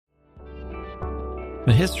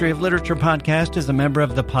The History of Literature podcast is a member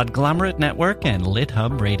of the Podglomerate Network and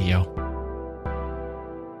LitHub Radio.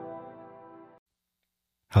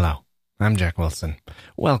 Hello, I'm Jack Wilson.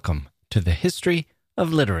 Welcome to the History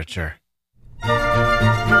of Literature.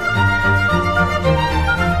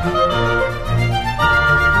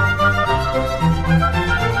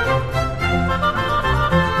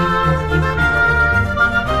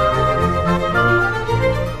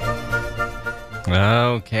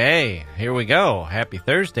 Okay, here we go. Happy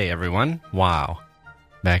Thursday, everyone. Wow.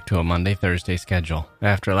 Back to a Monday-Thursday schedule.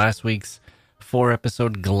 After last week's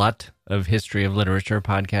 4-episode glut of History of Literature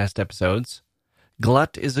podcast episodes.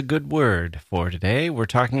 Glut is a good word for today. We're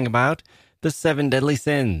talking about the 7 deadly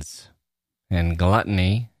sins. And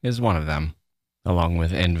gluttony is one of them, along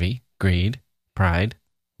with envy, greed, pride,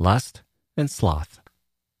 lust, and sloth.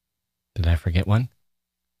 Did I forget one?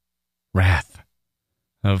 Wrath.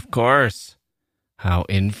 Of course. How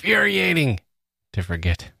infuriating to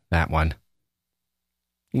forget that one.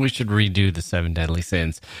 We should redo the 7 deadly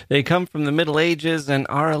sins. They come from the Middle Ages and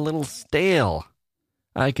are a little stale.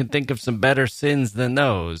 I can think of some better sins than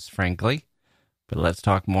those, frankly. But let's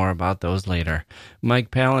talk more about those later.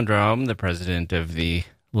 Mike Palindrome, the president of the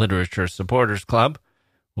Literature Supporters Club,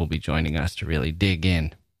 will be joining us to really dig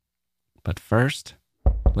in. But first,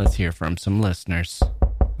 let's hear from some listeners.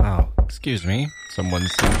 Oh, excuse me. Someone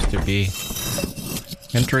seems to be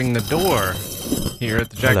entering the door here at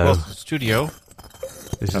the Jack Wilson studio.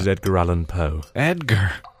 This is Edgar Allan Poe.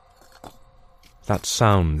 Edgar. That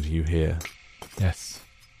sound you hear. Yes.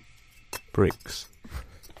 Bricks.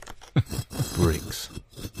 Bricks.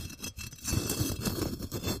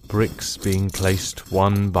 Bricks being placed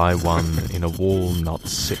one by one in a wall not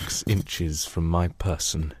 6 inches from my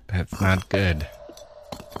person. That's not good.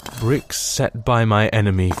 Bricks set by my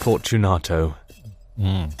enemy, Fortunato.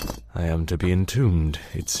 I am to be entombed,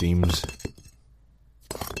 it seems.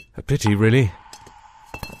 A pity, really.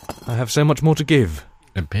 I have so much more to give.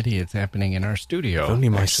 A pity it's happening in our studio. If only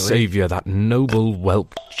my saviour, that noble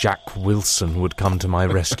whelp Jack Wilson, would come to my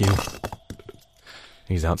rescue.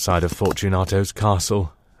 He's outside of Fortunato's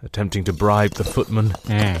castle, attempting to bribe the footman,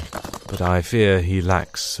 but I fear he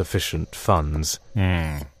lacks sufficient funds.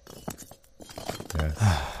 Yes.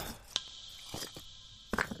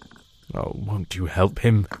 Oh, won't you help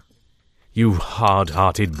him? You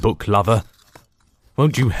hard-hearted book lover.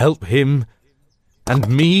 Won't you help him? And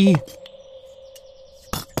me?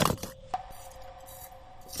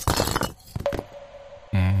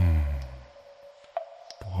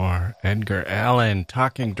 Poor Edgar Allan,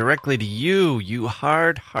 talking directly to you, you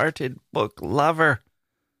hard-hearted book lover.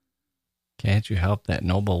 Can't you help that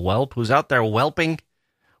noble whelp who's out there whelping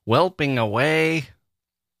away,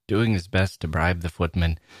 doing his best to bribe the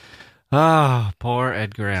footman? Ah, poor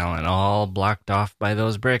Edgar Allan, all blocked off by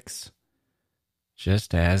those bricks.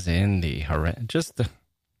 Just as in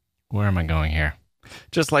where am I going here?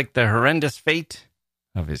 Just like the horrendous fate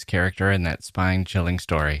of his character in that spine-chilling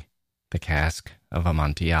story, The Cask of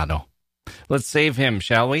Amontillado. Let's save him,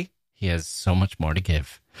 shall we? He has so much more to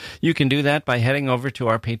give. You can do that by heading over to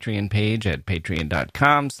our Patreon page at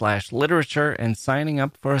patreon.com/literature and signing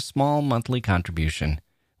up for a small monthly contribution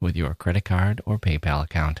with your credit card or PayPal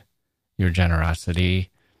account. Your generosity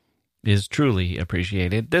is truly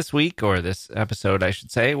appreciated. This week, or this episode, I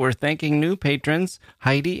should say, we're thanking new patrons,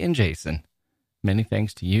 Heidi and Jason. Many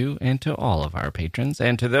thanks to you and to all of our patrons,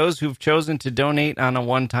 and to those who've chosen to donate on a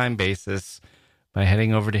one-time basis by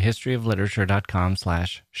heading over to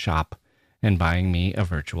historyofliterature.com/shop and buying me a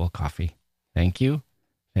virtual coffee. Thank you,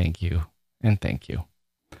 and thank you.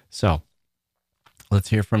 So, let's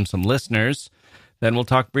hear from some listeners. Then we'll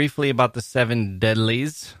talk briefly about the 7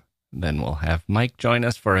 deadlies. Then we'll have Mike join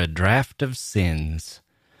us for a draft of sins.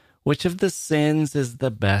 Which of the sins is the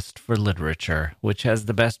best for literature? Which has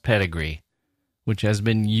the best pedigree? Which has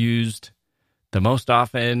been used the most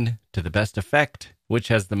often to the best effect? Which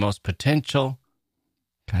has the most potential?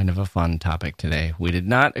 Kind of a fun topic today. We did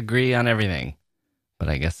not agree on everything, but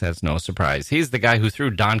I guess that's no surprise. He's the guy who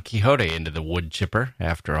threw Don Quixote into the wood chipper,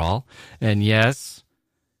 after all. And yes,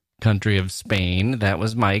 country of Spain, that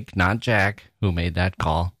was Mike, not Jack, who made that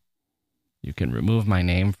call. You can remove my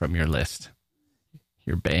name from your list,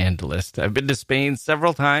 your banned list. I've been to Spain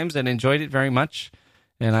several times and enjoyed it very much,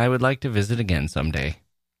 and I would like to visit again someday.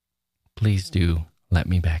 Please do let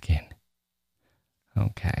me back in.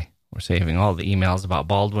 Okay, we're saving all the emails about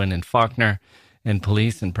Baldwin and Faulkner and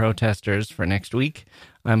police and protesters for next week.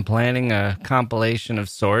 I'm planning a compilation of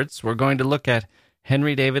sorts. We're going to look at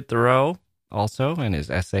Henry David Thoreau, also, and his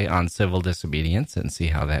essay on civil disobedience, and see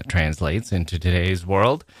how that translates into today's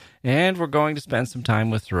world. And we're going to spend some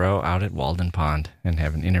time with Thoreau out at Walden Pond and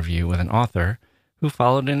have an interview with an author who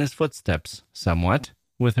followed in his footsteps somewhat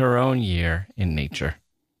with her own year in nature.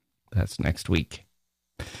 That's next week.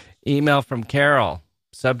 Email from Carol.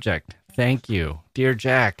 Subject, thank you. Dear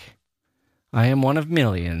Jack, I am one of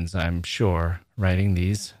millions, I'm sure, writing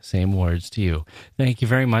these same words to you. Thank you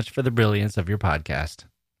very much for the brilliance of your podcast.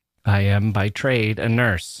 I am by trade a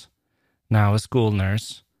nurse, now a school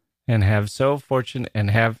nurse, and let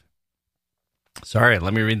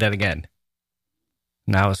me read that again.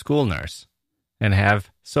 Now a school nurse, and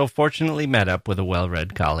have so fortunately met up with a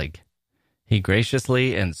well-read colleague. He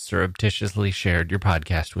graciously and surreptitiously shared your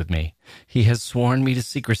podcast with me. He has sworn me to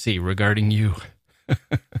secrecy regarding you.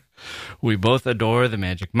 We both adore the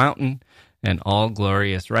Magic Mountain and all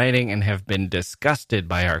glorious writing and have been disgusted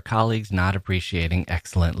by our colleagues not appreciating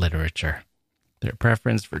excellent literature. Their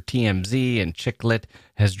preference for TMZ and chick lit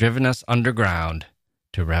has driven us underground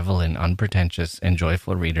to revel in unpretentious and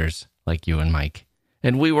joyful readers like you and Mike.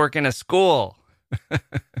 And we work in a school.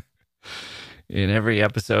 In every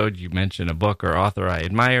episode, you mention a book or author I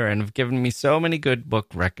admire and have given me so many good book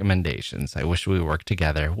recommendations. I wish we worked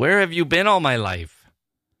together. Where have you been all my life?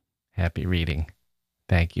 Happy reading.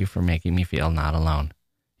 Thank you for making me feel not alone.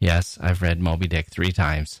 Yes, I've read Moby Dick 3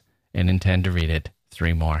 times and intend to read it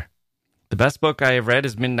 3 more. The best book I have read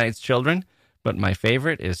is Midnight's Children, but my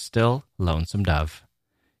favorite is still Lonesome Dove.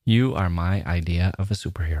 You are my idea of a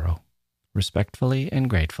superhero. Respectfully and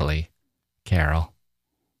gratefully, Carol.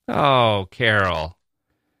 Oh, Carol.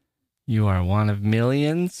 You are one of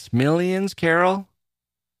millions? Millions, Carol?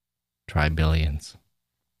 Try billions.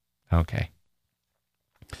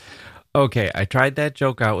 Okay, I tried that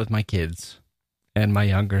joke out with my kids, and my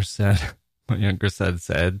younger son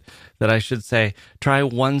said that I should say, try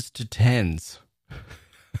 1s to 10s.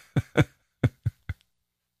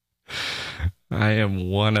 I am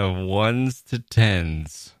one of 1s to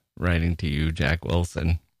 10s, writing to you, Jack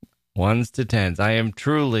Wilson. 1s to 10s. I am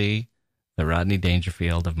truly the Rodney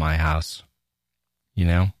Dangerfield of my house. You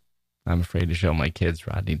know, I'm afraid to show my kids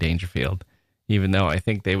Rodney Dangerfield, even though I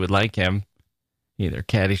think they would like him. Either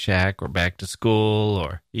Caddyshack or Back to School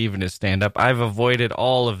or even his stand-up. I've avoided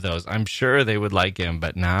all of those. I'm sure they would like him,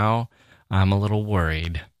 but now I'm a little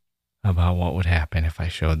worried about what would happen if I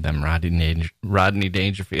showed them Rodney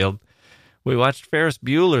Dangerfield. We watched Ferris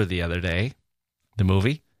Bueller the other day, the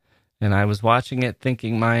movie, and I was watching it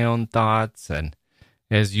thinking my own thoughts, and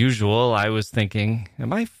as usual, I was thinking,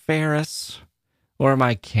 am I Ferris or am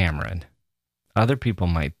I Cameron? Other people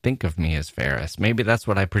might think of me as Ferris. Maybe that's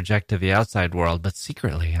what I project to the outside world, but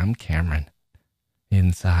secretly I'm Cameron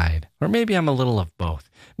inside. Or maybe I'm a little of both.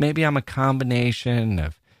 Maybe I'm a combination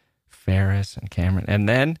of Ferris and Cameron. And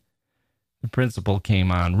then the principal came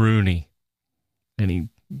on, Rooney, and he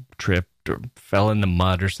tripped or fell in the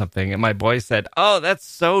mud or something. And my boy said, oh, that's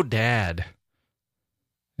so Dad.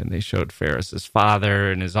 And they showed Ferris's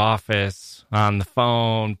father in his office on the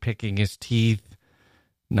phone, picking his teeth,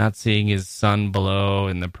 not seeing his son below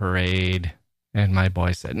in the parade. And my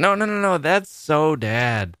boy said, no, that's so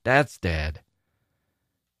Dad. That's Dad.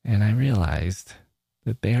 And I realized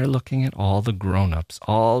that they are looking at all the grown-ups,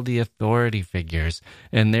 all the authority figures,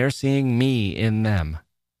 and they're seeing me in them.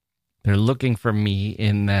 They're looking for me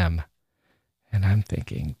in them. And I'm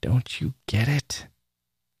thinking, don't you get it?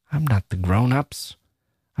 I'm not the grown-ups.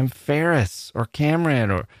 I'm Ferris or Cameron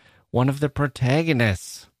or one of the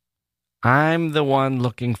protagonists. I'm the one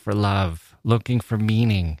looking for love, looking for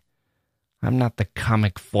meaning. I'm not the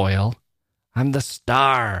comic foil. I'm the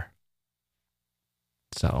star.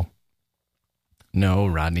 So, no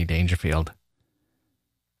Rodney Dangerfield.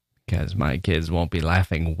 Because my kids won't be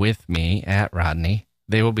laughing with me at Rodney.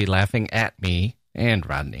 They will be laughing at me and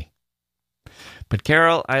Rodney. But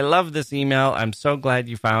Carol, I love this email. I'm so glad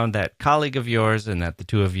you found that colleague of yours and that the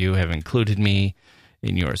two of you have included me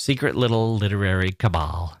in your secret little literary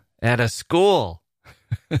cabal. At a school.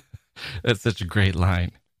 That's such a great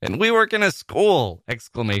line. And we work in a school! ! I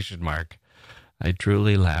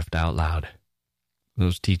truly laughed out loud.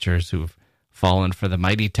 Those teachers who've fallen for the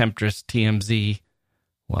mighty temptress TMZ,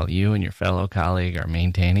 while you and your fellow colleague are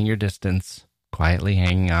maintaining your distance, quietly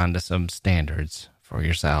hanging on to some standards for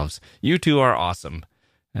yourselves. You two are awesome,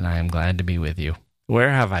 and I am glad to be with you.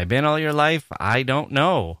 Where have I been all your life? I don't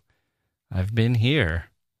know. I've been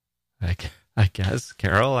here. I guess,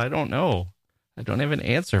 Carol, I don't know. I don't have an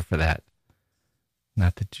answer for that.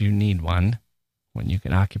 Not that you need one, when you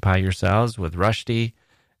can occupy yourselves with Rushdie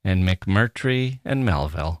and McMurtry and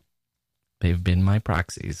Melville. They've been my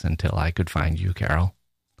proxies until I could find you, Carol.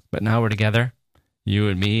 But now we're together, you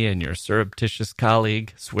and me and your surreptitious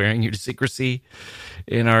colleague, swearing you to secrecy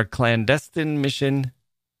in our clandestine mission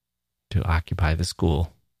to occupy the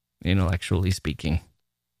school, intellectually speaking.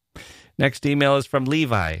 Next email is from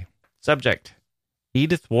Levi. Subject: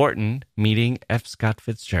 Edith Wharton meeting F. Scott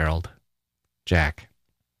Fitzgerald. Jack: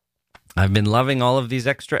 I've been loving all of these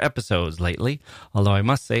extra episodes lately, although I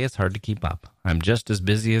must say it's hard to keep up. I'm just as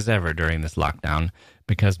busy as ever during this lockdown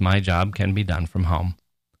because my job can be done from home.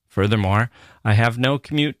 Furthermore, I have no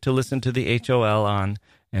commute to listen to the HOL on,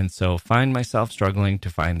 and so find myself struggling to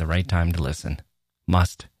find the right time to listen.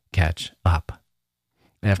 Must catch up.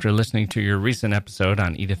 After listening to your recent episode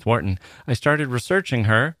on Edith Wharton, I started researching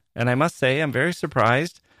her, and I must say I'm very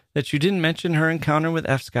surprised that you didn't mention her encounter with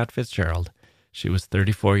F. Scott Fitzgerald. She was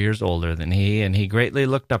 34 years older than he, and he greatly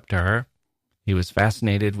looked up to her. He was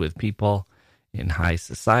fascinated with people in high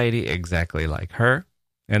society exactly like her,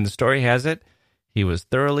 and the story has it, he was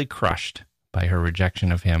thoroughly crushed by her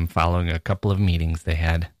rejection of him following a couple of meetings they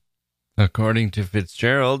had. According to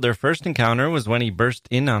Fitzgerald, their first encounter was when he burst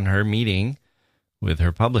in on her meeting with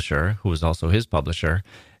her publisher, who was also his publisher,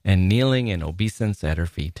 and kneeling in obeisance at her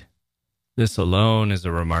feet. This alone is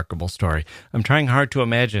a remarkable story. I'm trying hard to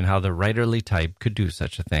imagine how the writerly type could do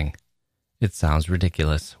such a thing. It sounds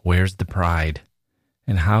ridiculous. Where's the pride?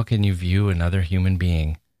 And how can you view another human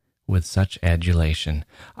being with such adulation?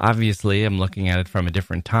 Obviously, I'm looking at it from a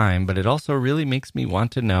different time, but it also really makes me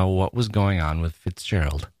want to know what was going on with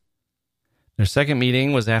Fitzgerald. Their second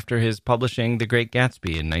meeting was after his publishing The Great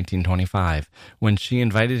Gatsby in 1925, when she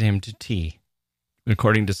invited him to tea.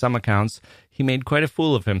 According to some accounts, he made quite a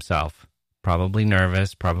fool of himself. Probably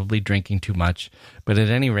nervous, probably drinking too much, but at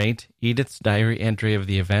any rate, Edith's diary entry of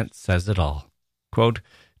the event says it all. Quote,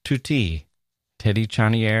 to tea, Teddy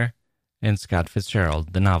Chaunier and Scott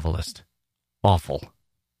Fitzgerald, the novelist. Awful.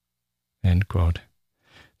 End quote.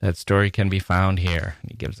 That story can be found here.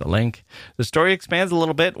 He gives a link. The story expands a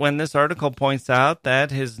little bit when this article points out that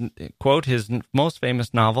his, quote, his most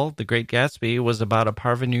famous novel, The Great Gatsby, was about a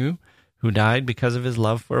parvenu who died because of his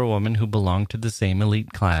love for a woman who belonged to the same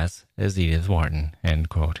elite class as Edith Wharton, end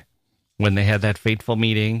quote. When they had that fateful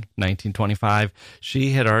meeting, 1925,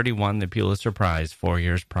 she had already won the Pulitzer Prize 4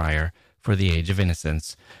 years prior for The Age of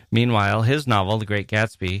Innocence. Meanwhile, his novel, The Great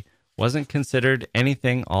Gatsby, wasn't considered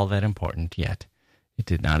anything all that important yet. It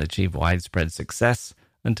did not achieve widespread success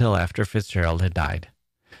until after Fitzgerald had died.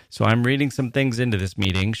 So I'm reading some things into this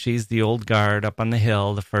meeting. She's the old guard up on the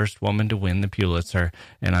hill, the first woman to win the Pulitzer.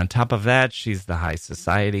 And on top of that, she's the high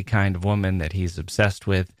society kind of woman that he's obsessed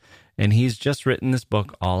with. And he's just written this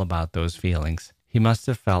book all about those feelings. He must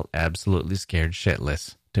have felt absolutely scared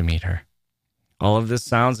shitless to meet her. All of this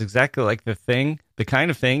sounds exactly like the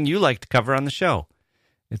kind of thing you like to cover on the show.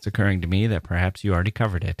 It's occurring to me that perhaps you already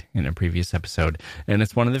covered it in a previous episode, and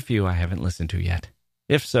it's one of the few I haven't listened to yet.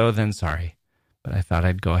 If so, then sorry. But I thought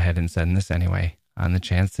I'd go ahead and send this anyway, on the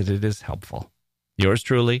chance that it is helpful. Yours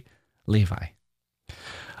truly, Levi.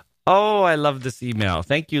 Oh, I love this email.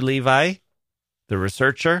 Thank you, Levi, the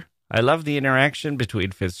researcher. I love the interaction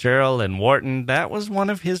between Fitzgerald and Wharton. That was one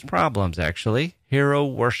of his problems, actually. Hero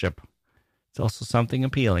worship. It's also something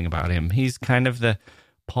appealing about him. He's kind of the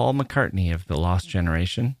Paul McCartney of the Lost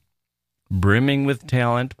Generation, brimming with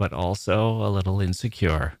talent, but also a little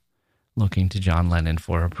insecure, looking to John Lennon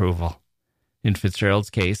for approval. In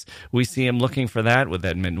Fitzgerald's case, we see him looking for that with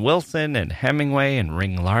Edmund Wilson and Hemingway and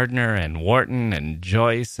Ring Lardner and Wharton and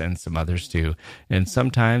Joyce and some others too. And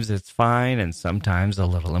sometimes it's fine and sometimes a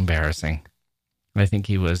little embarrassing. I think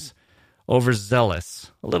he was a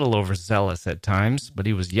little overzealous at times, but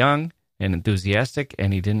he was young and enthusiastic,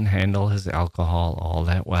 and he didn't handle his alcohol all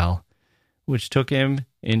that well, which took him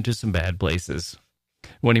into some bad places.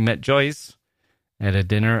 When he met Joyce at a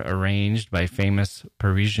dinner arranged by famous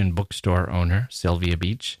Parisian bookstore owner Sylvia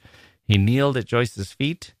Beach, he kneeled at Joyce's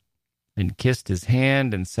feet and kissed his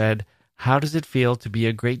hand and said, "How does it feel to be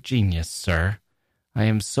a great genius, sir? I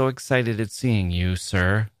am so excited at seeing you,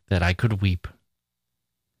 sir, that I could weep."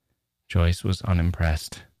 Joyce was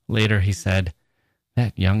unimpressed. Later he said,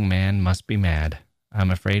 "That young man must be mad.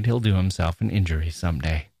 I'm afraid he'll do himself an injury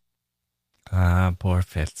someday." Ah, poor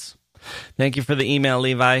Fitz. Thank you for the email,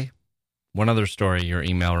 Levi. One other story your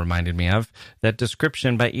email reminded me of, that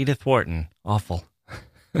description by Edith Wharton. Awful.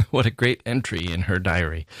 What a great entry in her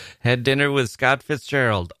diary. Had dinner with Scott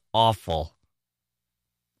Fitzgerald. Awful.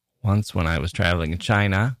 Once when I was traveling in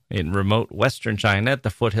China, in remote western China at the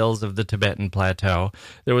foothills of the Tibetan Plateau,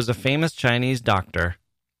 there was a famous Chinese doctor,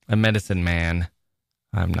 a medicine man,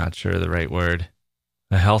 I'm not sure the right word,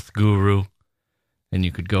 a health guru, and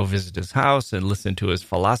you could go visit his house and listen to his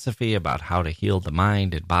philosophy about how to heal the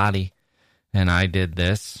mind and body. And I did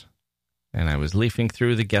this, and I was leafing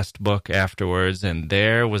through the guest book afterwards, and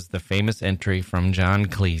there was the famous entry from John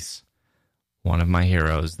Cleese, one of my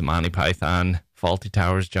heroes, the Monty Python, Fawlty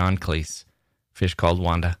Towers John Cleese, Fish Called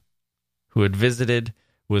Wanda. who had visited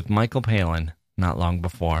with Michael Palin not long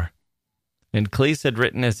before. And Cleese had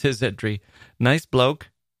written as his entry, "Nice bloke,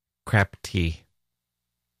 crap tea."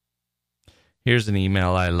 Here's an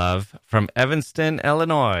email I love from Evanston,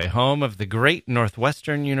 Illinois, home of the great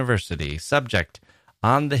Northwestern University. Subject,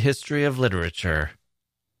 On the History of Literature.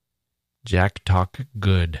 Jack Talk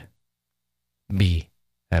Good. B.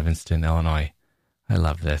 Evanston, Illinois. I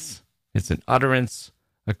love this. It's an utterance,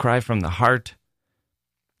 a cry from the heart,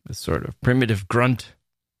 a sort of primitive grunt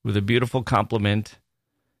with a beautiful compliment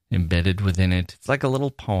embedded within it. It's like a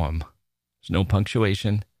little poem. There's no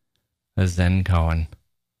punctuation. A Zen koan.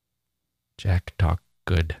 Jack Talk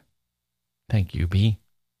Good. Thank you, B.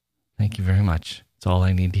 Thank you very much. It's all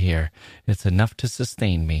I need to hear. It's enough to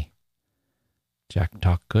sustain me. Jack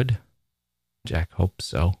Talk Good. Jack hopes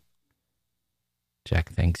so.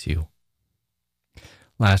 Jack thanks you.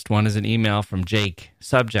 Last one is an email from Jake.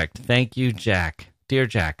 Subject, thank you, Jack. Dear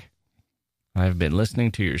Jack, I've been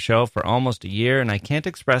listening to your show for almost a year, and I can't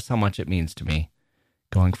express how much it means to me.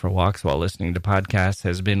 Going for walks while listening to podcasts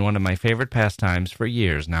has been one of my favorite pastimes for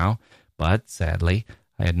years now, but sadly,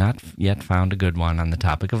 I had not yet found a good one on the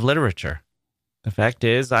topic of literature. The fact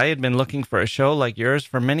is, I had been looking for a show like yours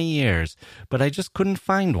for many years, but I just couldn't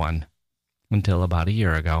find one until about a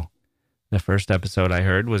year ago. The first episode I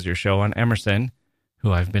heard was your show on Emerson,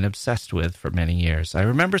 who I've been obsessed with for many years. I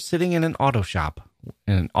remember sitting in an auto shop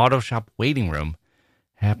waiting room,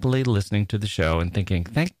 happily listening to the show and thinking,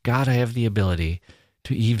 thank God I have the ability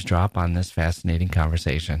to eavesdrop on this fascinating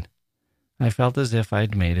conversation. I felt as if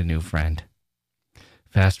I'd made a new friend.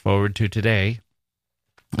 Fast forward to today,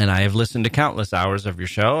 and I have listened to countless hours of your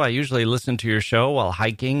show. I usually listen to your show while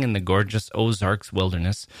hiking in the gorgeous Ozarks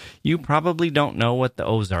wilderness. You probably don't know what the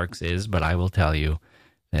Ozarks is, but I will tell you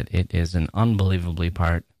that it is an unbelievably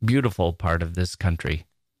beautiful part of this country.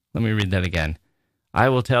 Let me read that again. I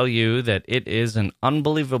will tell you that it is an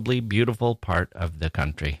unbelievably beautiful part of the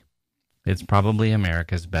country. It's probably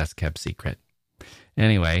America's best-kept secret.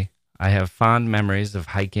 Anyway, I have fond memories of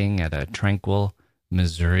hiking at a tranquil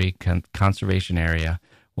Missouri conservation area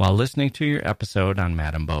while listening to your episode on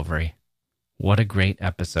Madame Bovary. What a great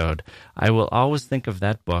episode. I will always think of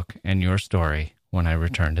that book and your story when I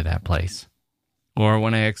return to that place. Or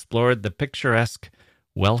when I explored the picturesque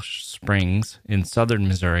Welsh Springs in southern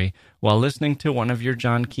Missouri while listening to one of your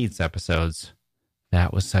John Keats episodes.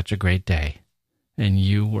 That was such a great day, and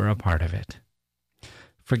you were a part of it.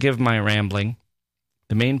 Forgive my rambling.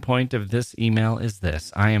 The main point of this email is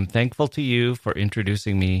this. I am thankful to you for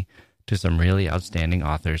introducing me to some really outstanding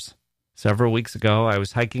authors. Several weeks ago, I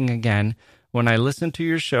was hiking again when I listened to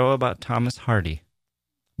your show about Thomas Hardy.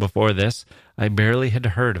 Before this, I barely had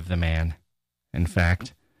heard of the man. In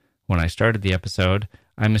fact, when I started the episode,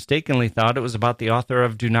 I mistakenly thought it was about the author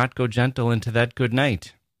of Do Not Go Gentle Into That Good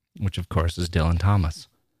Night, which of course is Dylan Thomas.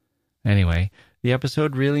 Anyway, the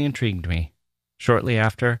episode really intrigued me. Shortly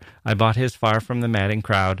after, I bought his Far From the Madding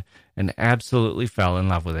Crowd and absolutely fell in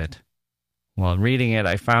love with it. While reading it,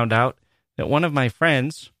 I found out that one of my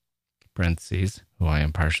friends, parentheses, who I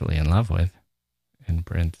am partially in love with, in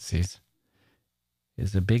parentheses,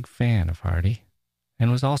 is a big fan of Hardy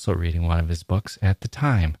and was also reading one of his books at the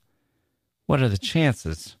time. What are the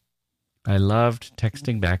chances? I loved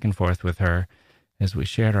texting back and forth with her as we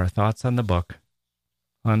shared our thoughts on the book.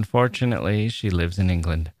 Unfortunately, she lives in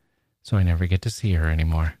England, so I never get to see her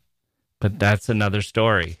anymore. But that's another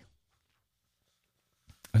story.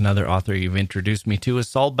 Another author you've introduced me to is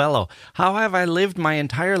Saul Bellow. How have I lived my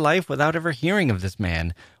entire life without ever hearing of this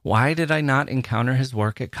man? Why did I not encounter his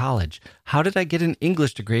work at college? How did I get an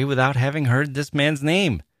English degree without having heard this man's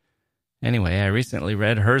name? Anyway, I recently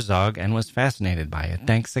read Herzog and was fascinated by it.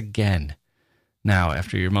 Thanks again. Now,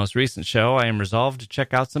 after your most recent show, I am resolved to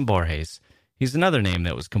check out some Borges. He's another name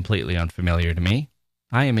that was completely unfamiliar to me.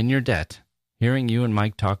 I am in your debt. Hearing you and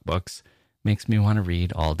Mike talk books makes me want to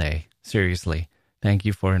read all day. Seriously. Thank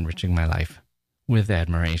you for enriching my life. With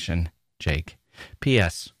admiration, Jake.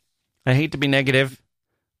 P.S. I hate to be negative,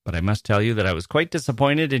 but I must tell you that I was quite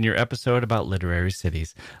disappointed in your episode about literary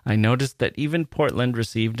cities. I noticed that even Portland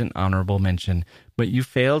received an honorable mention, but you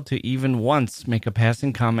failed to even once make a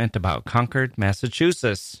passing comment about Concord,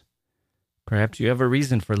 Massachusetts. Perhaps you have a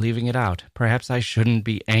reason for leaving it out. Perhaps I shouldn't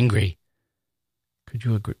be angry. Could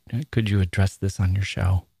you address this on your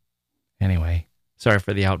show? Anyway, sorry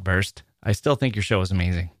for the outburst. I still think your show is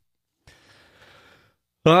amazing.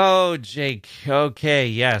 Oh, Jake. Okay,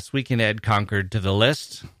 yes, we can add Concord to the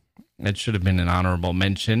list. It should have been an honorable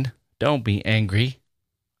mention. Don't be angry.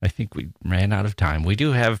 I think we ran out of time. We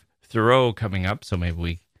do have Thoreau coming up, so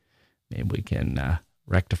maybe we can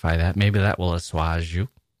rectify that. Maybe that will assuage you.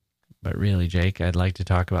 But really, Jake, I'd like to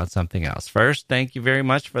talk about something else. First, thank you very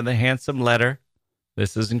much for the handsome letter.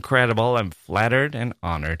 This is incredible. I'm flattered and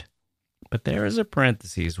honored. But there is a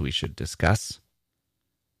parenthesis we should discuss.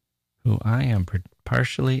 Who I am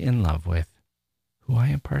partially in love with.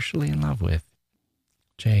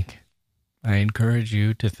 Jake, I encourage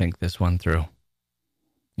you to think this one through.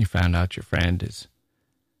 You found out your friend is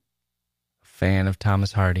a fan of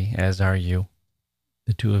Thomas Hardy, as are you.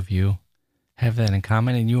 The two of you have that in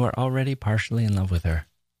common, and you are already partially in love with her.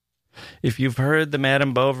 If you've heard the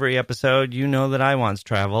Madame Bovary episode, you know that I once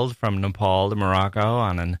traveled from Nepal to Morocco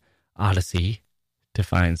on an odyssey to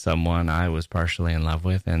find someone I was partially in love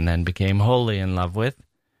with and then became wholly in love with,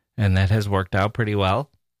 and that has worked out pretty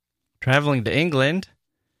well. Traveling to England,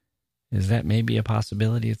 is that maybe a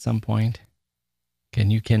possibility at some point?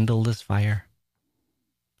 Can you kindle this fire?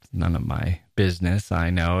 It's none of my business, I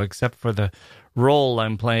know, except for the role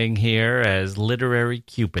I'm playing here as literary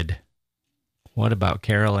Cupid. What about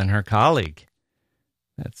Carol and her colleague?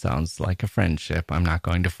 That sounds like a friendship. I'm not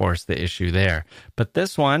going to force the issue there. But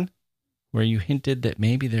this one, where you hinted that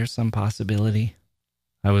maybe there's some possibility,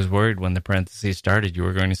 I was worried when the parentheses started. You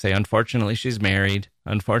were going to say, unfortunately, she's married.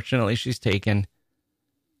 Unfortunately, she's taken.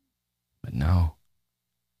 But no.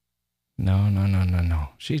 No.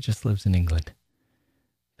 She just lives in England.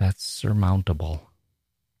 That's surmountable.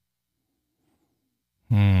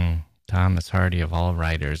 Thomas Hardy of all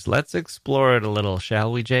writers. Let's explore it a little,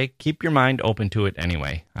 shall we, Jake? Keep your mind open to it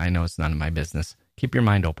anyway. I know it's none of my business. Keep your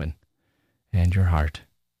mind open. And your heart.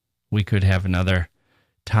 We could have another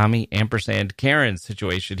Tommy ampersand Karen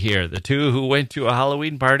situation here. The two who went to a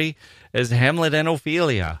Halloween party as Hamlet and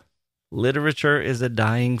Ophelia. Literature is a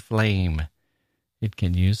dying flame. It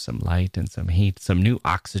can use some light and some heat, some new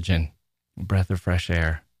oxygen, a breath of fresh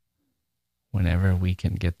air, whenever we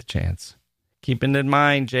can get the chance. Keep it in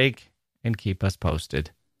mind, Jake, and keep us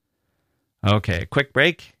posted. Okay, quick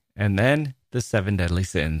break, and then the 7 deadly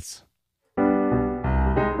sins.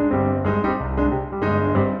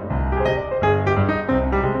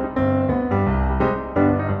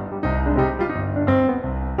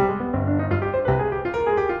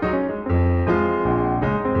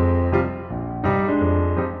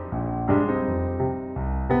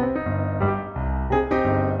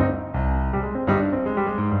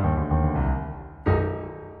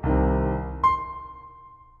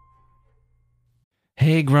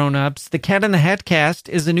 Hey grown-ups, the Cat in the Hat Cast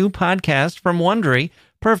is a new podcast from Wondery,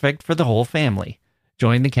 perfect for the whole family.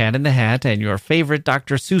 Join the Cat in the Hat and your favorite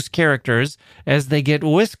Dr. Seuss characters as they get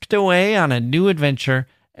whisked away on a new adventure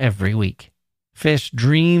every week. Fish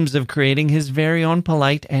dreams of creating his very own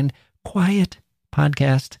polite and quiet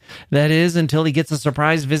podcast. That is, until he gets a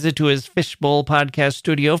surprise visit to his Fishbowl podcast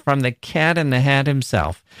studio from the Cat in the Hat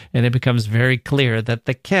himself, and it becomes very clear that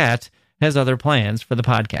the cat has other plans for the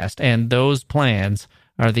podcast, and those plans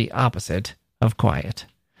are the opposite of quiet.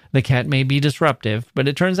 The cat may be disruptive, but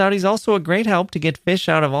it turns out he's also a great help to get Fish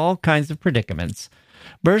out of all kinds of predicaments.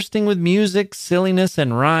 Bursting with music, silliness,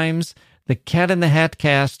 and rhymes, the Cat in the Hat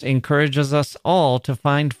Cast encourages us all to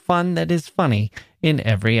find fun that is funny in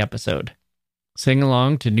every episode. Sing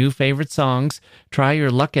along to new favorite songs, try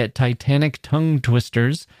your luck at Titanic tongue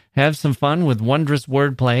twisters, have some fun with wondrous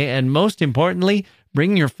wordplay, and most importantly,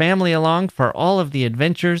 bring your family along for all of the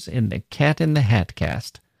adventures in the Cat in the Hat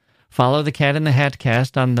Cast. Follow the Cat in the Hat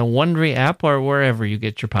Cast on the Wondery app or wherever you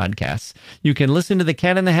get your podcasts. You can listen to the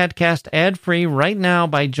Cat in the Hat Cast ad-free right now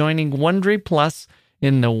by joining Wondery Plus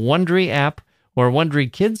in the Wondery app or Wondery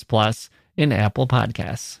Kids Plus in Apple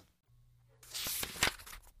Podcasts.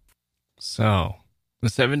 So, the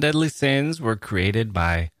 7 deadly sins were created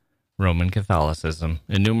by Roman Catholicism,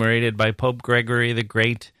 enumerated by Pope Gregory the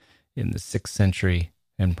Great in the 6th century,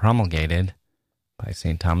 and promulgated by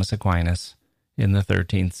St. Thomas Aquinas in the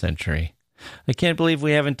 13th century. I can't believe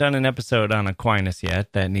we haven't done an episode on Aquinas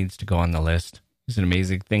yet. That needs to go on the list. He's an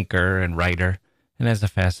amazing thinker and writer, and has a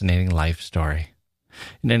fascinating life story.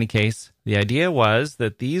 In any case, the idea was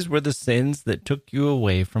that these were the sins that took you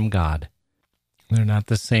away from God. They're not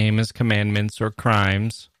the same as commandments or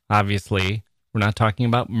crimes. Obviously, we're not talking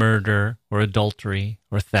about murder or adultery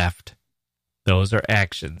or theft. Those are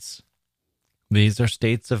actions. These are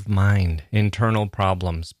states of mind, internal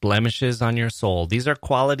problems, blemishes on your soul. These are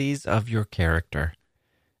qualities of your character,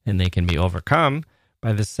 and they can be overcome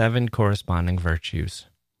by the 7 corresponding virtues.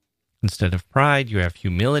 Instead of pride, you have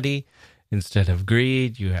humility. Instead of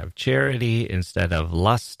greed, you have charity. Instead of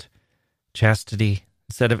lust, chastity.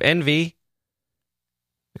 Instead of envy,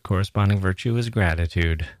 the corresponding virtue is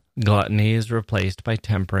gratitude. Gluttony is replaced by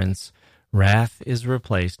temperance. Wrath is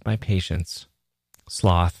replaced by patience.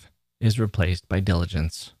 Sloth is replaced by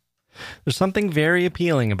diligence. There's something very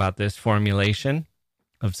appealing about this formulation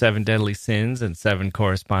of 7 deadly sins and 7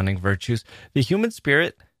 corresponding virtues. The human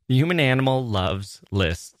spirit, the human animal loves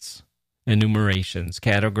lists, enumerations,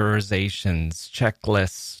 categorizations,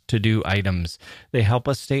 checklists, to-do items. They help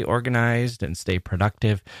us stay organized and stay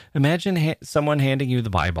productive. Imagine someone handing you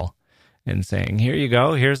the Bible and saying, here you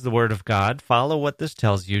go, here's the Word of God. Follow what this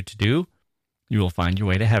tells you to do. You will find your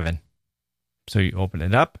way to heaven. So you open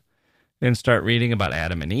it up and start reading about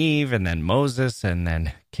Adam and Eve, and then Moses, and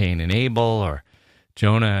then Cain and Abel, or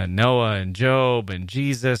Jonah and Noah and Job and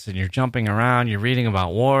Jesus, and you're jumping around. You're reading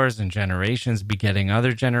about wars and generations begetting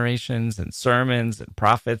other generations, and sermons and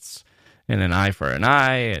prophets, and an eye for an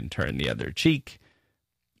eye, and turn the other cheek,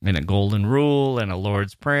 and a golden rule, and a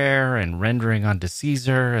Lord's Prayer, and rendering unto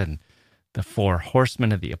Caesar, and the 4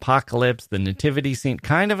 horsemen of the apocalypse, the nativity scene.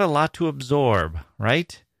 Kind of a lot to absorb,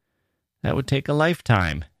 right? That would take a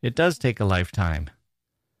lifetime. It does take a lifetime.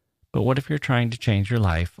 But what if you're trying to change your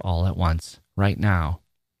life all at once, right now,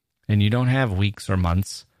 and you don't have weeks or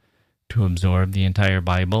months to absorb the entire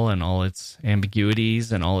Bible and all its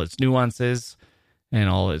ambiguities and all its nuances and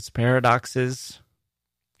all its paradoxes?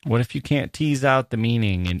 What if you can't tease out the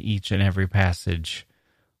meaning in each and every passage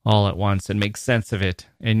all at once and make sense of it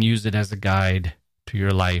and use it as a guide to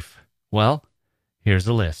your life? Well, here's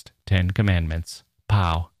a list. 10 commandments.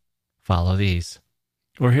 Pow. Follow these.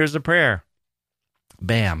 Or here's a prayer.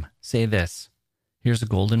 Bam. Say this. Here's a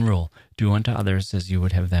golden rule. Do unto others as you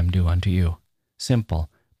would have them do unto you. Simple,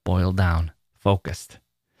 boiled down, focused.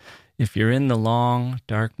 If you're in the long,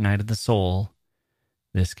 dark night of the soul,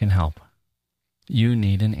 this can help. You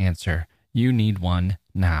need an answer. You need one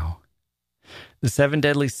now. The 7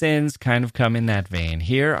 deadly sins kind of come in that vein.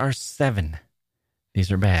 Here are 7.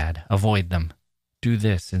 These are bad. Avoid them. Do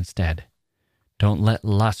this instead. Don't let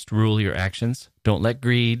lust rule your actions. Don't let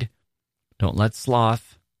greed. Don't let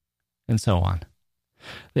sloth. And so on.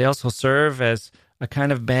 They also serve as a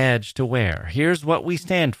kind of badge to wear. Here's what we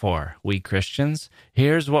stand for, we Christians.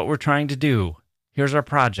 Here's what we're trying to do. Here's our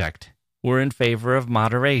project. We're in favor of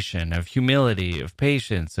moderation, of humility, of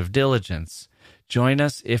patience, of diligence. Join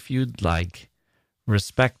us if you'd like.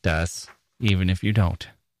 Respect us, even if you don't.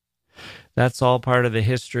 That's all part of the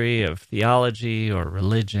history of theology or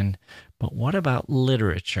religion. But what about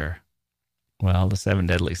literature? Well, the 7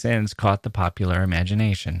 deadly sins caught the popular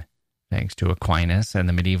imagination. Thanks to Aquinas and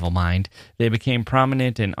the medieval mind, they became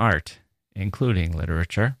prominent in art, including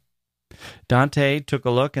literature. Dante took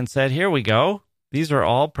a look and said, here we go. These are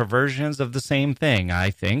all perversions of the same thing,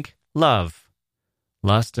 I think. Love.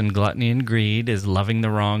 Lust and gluttony and greed is loving the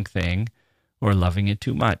wrong thing or loving it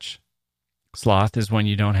too much. Sloth is when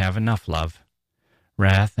you don't have enough love.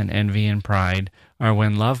 Wrath and envy and pride are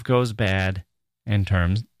when love goes bad and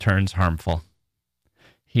turns harmful.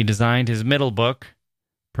 He designed his middle book,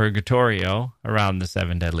 Purgatorio, around the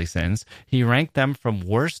 7 deadly sins. He ranked them from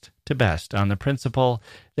worst to best on the principle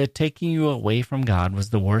that taking you away from God was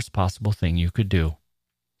the worst possible thing you could do.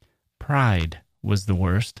 Pride was the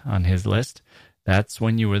worst on his list. That's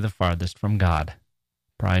when you were the farthest from God.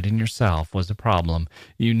 Pride in yourself was a problem.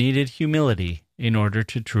 You needed humility in order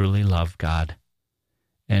to truly love God.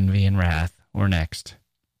 Envy and wrath were next.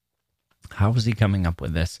 How was he coming up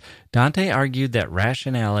with this? Dante argued that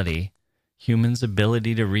rationality, humans'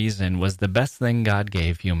 ability to reason, was the best thing God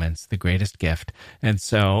gave humans, the greatest gift, and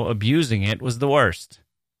so abusing it was the worst.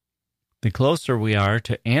 The closer we are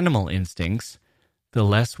to animal instincts, the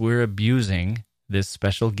less we're abusing this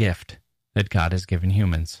special gift that God has given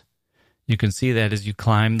humans. You can see that as you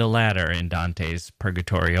climb the ladder in Dante's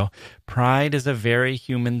Purgatorio. Pride is a very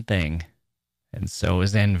human thing, and so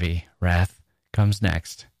is envy. Wrath comes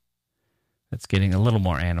next. That's getting a little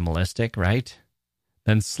more animalistic, right?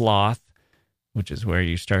 Then sloth, which is where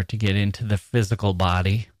you start to get into the physical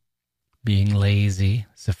body. Being lazy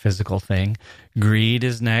is a physical thing. Greed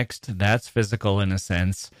is next. That's physical in a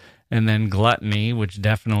sense. And then gluttony, which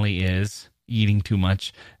definitely is eating too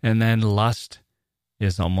much. And then lust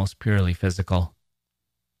is almost purely physical.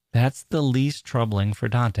 That's the least troubling for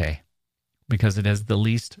Dante because it has the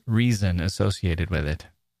least reason associated with it.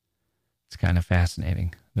 It's kind of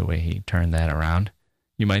fascinating the way he turned that around.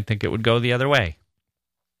 You might think it would go the other way.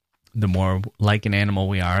 The more like an animal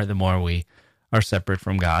we are, the more we are separate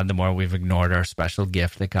from God, the more we've ignored our special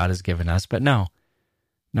gift that God has given us. But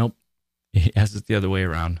nope, he has it the other way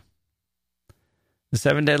around. The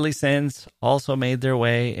 7 deadly sins also made their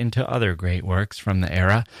way into other great works from the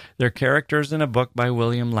era. They're characters in a book by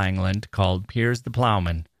William Langland called Piers the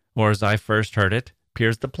Plowman, or as I first heard it,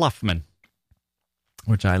 Piers the Pluffman,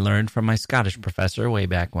 which I learned from my Scottish professor way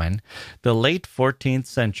back when. The late 14th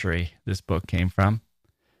century, this book came from.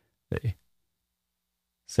 The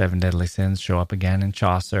Seven deadly sins show up again in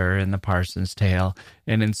Chaucer, in the Parson's Tale,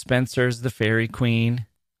 and in Spenser's The Faerie Queene,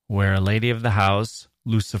 where a lady of the house,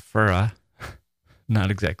 Lucifera, not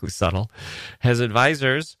exactly subtle, has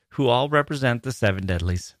advisors who all represent the seven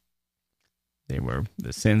deadlies.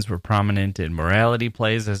 The sins were prominent in morality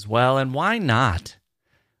plays as well, and why not?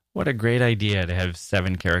 What a great idea to have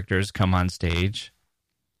seven characters come on stage.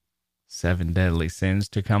 Seven deadly sins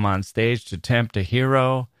to come on stage to tempt a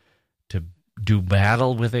hero, to do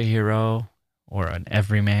battle with a hero or an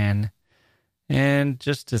everyman, and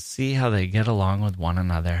just to see how they get along with one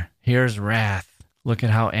another. Here's wrath. Look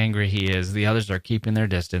at how angry he is. The others are keeping their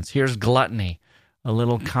distance. Here's gluttony, a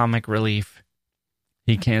little comic relief.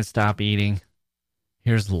 He can't stop eating.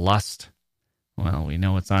 Here's lust. Well, we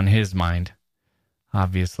know what's on his mind.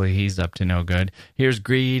 Obviously, he's up to no good. Here's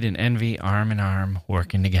greed and envy, arm in arm,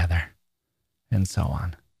 working together. And so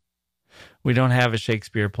on. We don't have a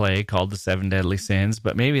Shakespeare play called The Seven Deadly Sins,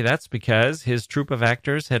 but maybe that's because his troupe of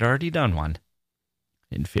actors had already done one.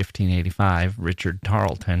 In 1585, Richard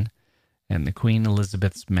Tarleton and the Queen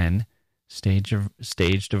Elizabeth's Men staged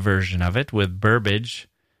a version of it, with Burbage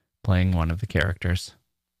playing one of the characters.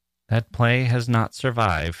 That play has not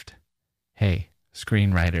survived. Hey,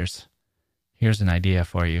 screenwriters, here's an idea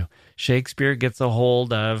for you. Shakespeare gets a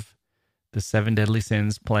hold of the Seven Deadly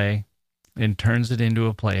Sins play and turns it into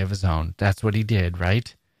a play of his own. That's what he did,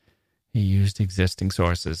 right? He used existing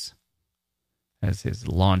sources as his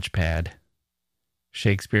launch pad.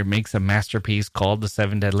 Shakespeare makes a masterpiece called The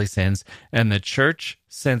Seven Deadly Sins, and the church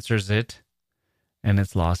censors it, and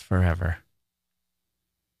it's lost forever.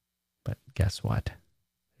 But guess what?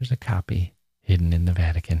 There's a copy hidden in the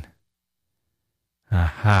Vatican.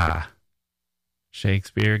 Aha!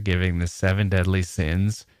 Shakespeare giving The Seven Deadly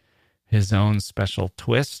Sins his own special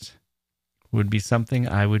twist would be something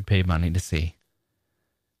I would pay money to see,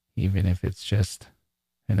 even if it's just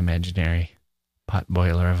an imaginary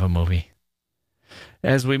potboiler of a movie.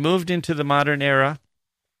 As we moved into the modern era,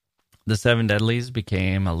 the Seven Deadlies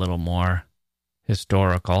became a little more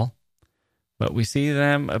historical, but we see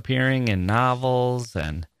them appearing in novels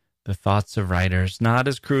and the thoughts of writers, not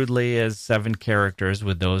as crudely as seven characters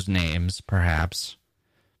with those names, perhaps,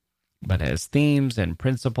 but as themes and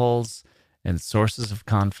principles and sources of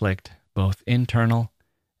conflict, both internal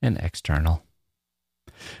and external.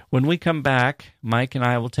 When we come back, Mike and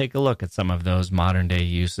I will take a look at some of those modern-day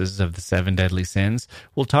uses of the seven deadly sins.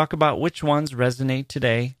 We'll talk about which ones resonate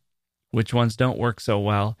today, which ones don't work so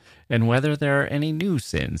well, and whether there are any new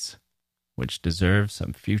sins which deserve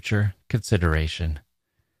some future consideration.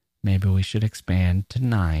 Maybe we should expand to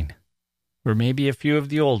 9, or maybe a few of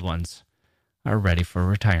the old ones are ready for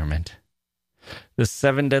retirement. The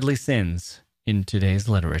seven deadly sins in today's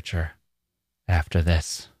literature. After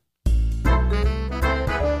this.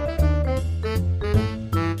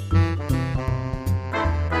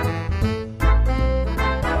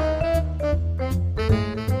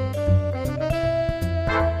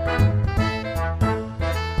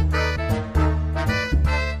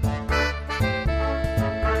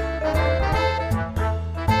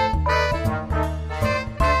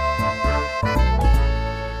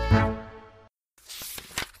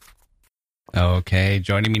 Okay,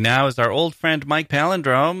 joining me now is our old friend Mike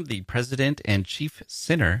Palindrome, the president and chief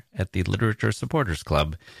sinner at the Literature Supporters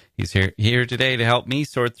Club. He's here today to help me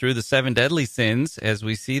sort through the seven deadly sins as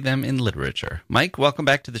we see them in literature. Mike, welcome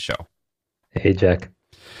back to the show. Hey, Jack.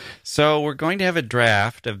 So we're going to have a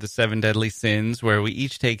draft of the seven deadly sins where we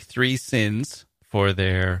each take 3 sins for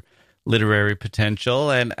their literary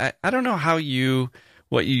potential. And I don't know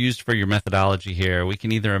what you used for your methodology here. We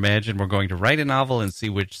can either imagine we're going to write a novel and see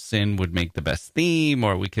which sin would make the best theme,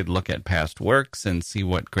 or we could look at past works and see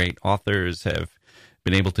what great authors have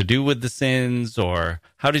been able to do with the sins, or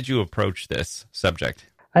how did you approach this subject?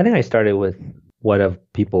 I think I started with what have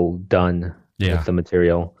people done with the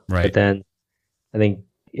material. Right. But then I think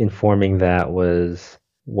informing that was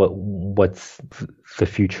what's the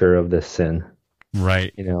future of this sin.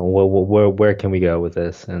 Right. You know, where can we go with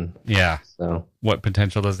this? And so what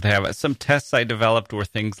potential does it have? Some tests I developed were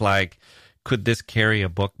things like, could this carry a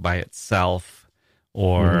book by itself?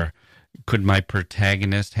 Or could my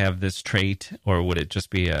protagonist have this trait? Or would it just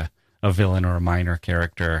be a villain or a minor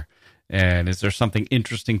character? And is there something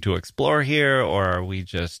interesting to explore here? Or are we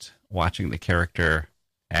just watching the character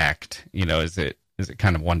act? You know, is it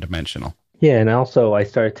kind of one-dimensional? Yeah, and also I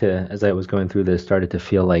started to, as I was going through this, started to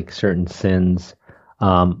feel like certain sins,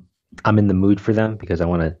 I'm in the mood for them because I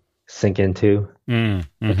want to sink into the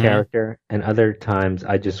character. And other times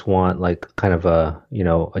I just want like kind of a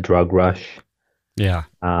drug rush. Yeah.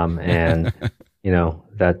 And,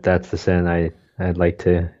 that's the sin I'd like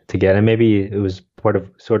to get. And maybe it was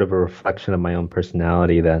sort of a reflection of my own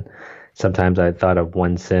personality that sometimes I thought of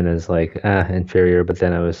one sin as like inferior, but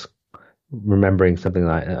then I was remembering something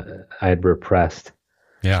that I had repressed.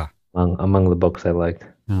 Yeah. Among the books I liked.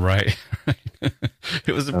 Right.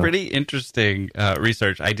 It was a pretty interesting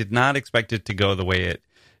research. I did not expect it to go the way it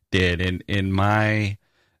did. In my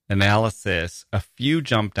analysis, a few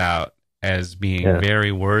jumped out as being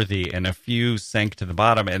very worthy, and a few sank to the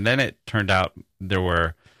bottom. And then it turned out there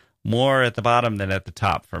were more at the bottom than at the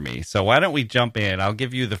top for me. So why don't we jump in? I'll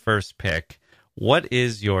give you the first pick. What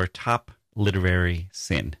is your top literary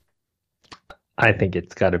sin? I think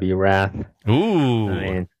it's got to be Wrath. Ooh.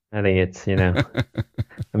 I think it's,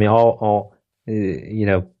 I mean, all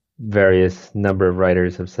various number of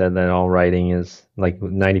writers have said that all writing is like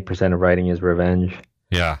 90% of writing is revenge.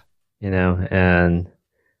 Yeah. And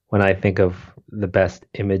when I think of the best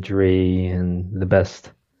imagery and the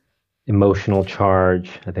best emotional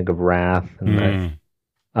charge, I think of Wrath. And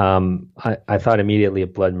I thought immediately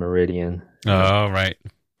of Blood Meridian. Oh, right.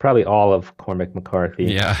 Probably all of Cormac McCarthy.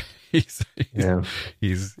 Yeah. He's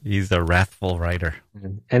a wrathful writer.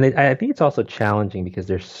 And I think it's also challenging because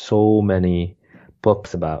there's so many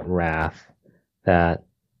books about wrath that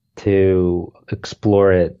to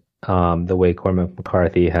explore it the way Cormac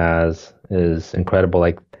McCarthy has is incredible.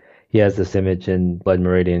 Like he has this image in Blood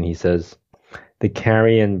Meridian. He says, "The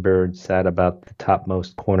carrion birds sat about the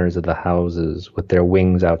topmost corners of the houses with their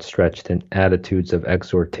wings outstretched in attitudes of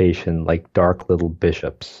exhortation like dark little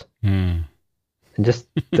bishops." And just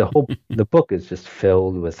the book is just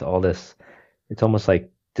filled with all this. It's almost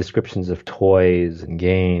like descriptions of toys and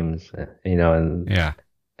games, and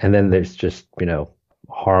then there's just,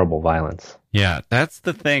 horrible violence. Yeah, that's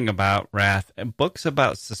the thing about wrath. Books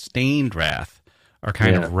about sustained wrath are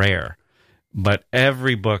kind of rare, but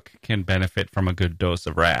every book can benefit from a good dose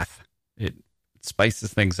of wrath. It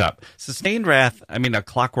spices things up. Sustained wrath, I mean, A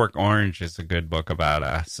Clockwork Orange is a good book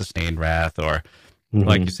about sustained wrath, or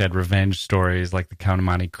like you said, revenge stories like The Count of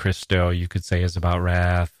Monte Cristo, you could say, is about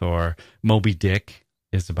wrath, or Moby Dick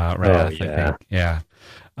is about wrath, I think. Yeah.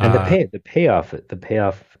 And the payoff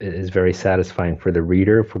is very satisfying for the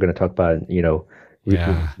reader. If we're going to talk about,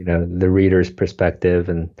 the reader's perspective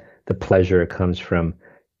and the pleasure it comes from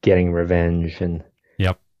getting revenge, and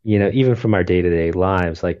even from our day-to-day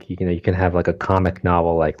lives, like you can have like a comic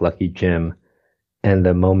novel like Lucky Jim, and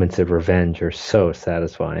the moments of revenge are so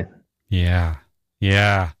satisfying. Yeah,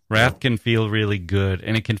 wrath can feel really good,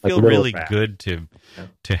 and it can feel really good to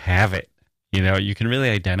have it. You can really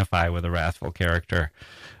identify with a wrathful character.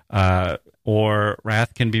 Or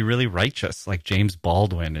wrath can be really righteous, like James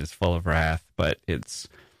Baldwin is full of wrath, but it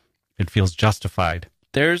feels justified.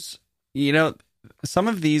 There's, some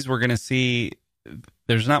of these we're going to see,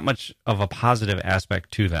 there's not much of a positive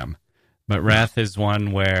aspect to them, but wrath is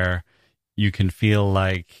one where you can feel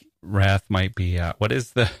like wrath might be,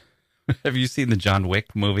 have you seen the John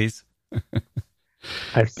Wick movies?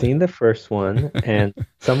 I've seen the first one, and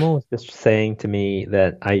someone was just saying to me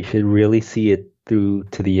that I should really see it through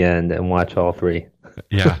to the end and watch all three.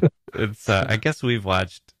 Yeah, it's. I guess we've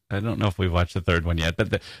watched. I don't know if we've watched the third one yet,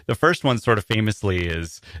 but the first one sort of famously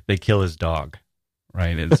is they kill his dog,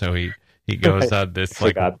 right? And so he goes on this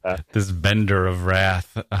this bender of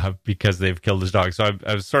wrath because they've killed his dog. So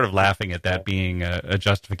I was sort of laughing at that being a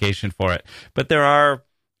justification for it. But there are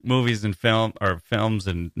movies and films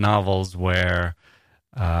and novels where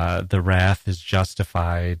the wrath is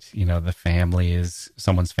justified.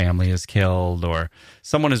 Someone's family is killed, or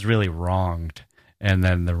someone is really wronged, and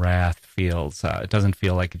then the wrath feels, it doesn't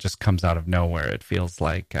feel like it just comes out of nowhere. It feels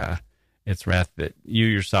like it's wrath that you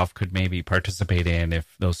yourself could maybe participate in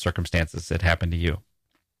if those circumstances had happened to you.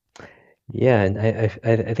 Yeah, and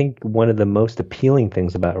I think one of the most appealing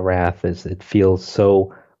things about wrath is it feels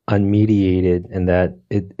so unmediated, and that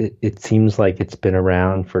it seems like it's been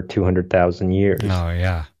around for 200,000 years. Oh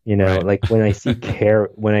yeah. Right. Like when I see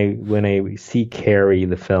when I see Carrie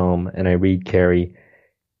the film and I read Carrie,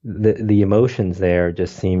 the emotions there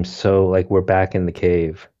just seem so like we're back in the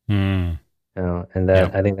cave. And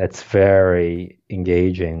that I think that's very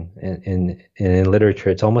engaging in literature.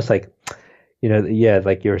 It's almost like,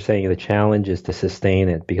 like you were saying, the challenge is to sustain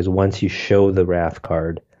it, because once you show the wrath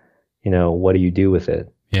card, what do you do with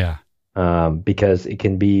it? Yeah. Because it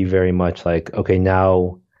can be very much like, okay,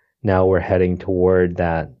 now we're heading toward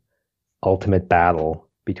that ultimate battle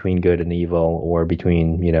between good and evil, or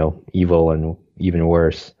between, evil and even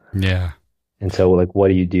worse. Yeah. And so, like, what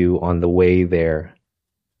do you do on the way there?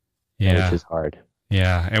 Yeah. Which is hard.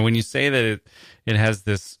 Yeah. And when you say that it has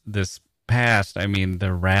this past, I mean,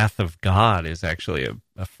 the wrath of God is actually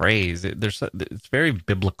a phrase. It's very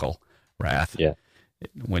biblical wrath. Yeah.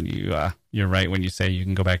 When you you're right when you say you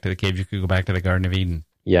can go back to the cave. You could go back to the Garden of Eden.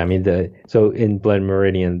 Yeah, I mean, so in Blood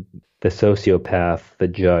Meridian, the sociopath, the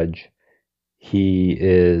judge,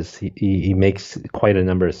 he makes quite a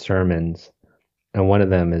number of sermons, and one of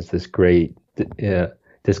them is this great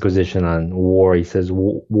disquisition on war. He says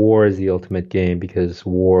war is the ultimate game because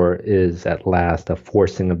war is at last a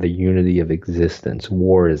forcing of the unity of existence.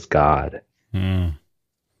 War is God.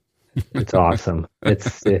 It's awesome.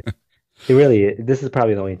 It really. This is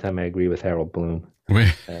probably the only time I agree with Harold Bloom.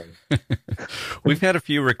 We've had a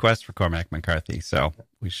few requests for Cormac McCarthy, so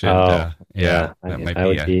we should. That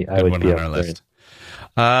might be a good one on our list.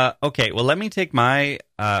 Okay, well, let me take my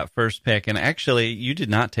first pick, and actually, you did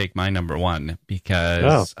not take my number one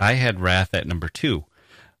because I had Wrath at number two.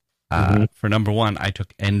 For number one, I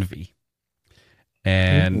took Envy,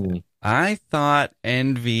 and I thought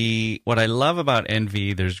Envy. What I love about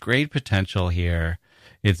Envy, there's great potential here.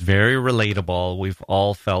 It's very relatable. We've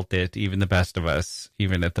all felt it, even the best of us,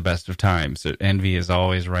 even at the best of times. Envy is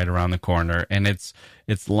always right around the corner, and it's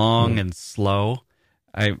long and slow.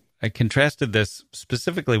 I contrasted this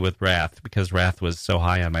specifically with Wrath because Wrath was so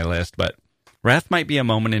high on my list, but Wrath might be a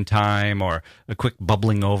moment in time or a quick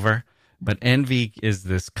bubbling over, but Envy is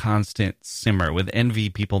this constant simmer. With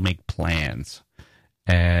Envy, people make plans,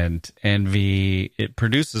 and Envy, it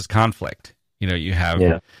produces conflict. You know,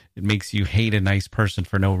 it makes you hate a nice person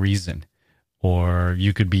for no reason, or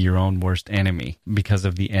you could be your own worst enemy because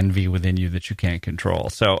of the envy within you that you can't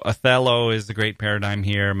control. So Othello is the great paradigm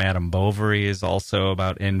here. Madame Bovary is also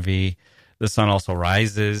about envy. The Sun Also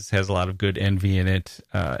Rises has a lot of good envy in it.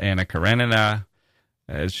 Anna Karenina,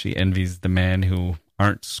 as she envies the men who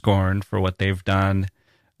aren't scorned for what they've done.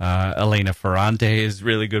 Elena Ferrante is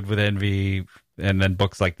really good with envy. And then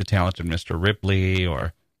books like The Talented Mr. Ripley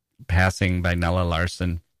or Passing by Nella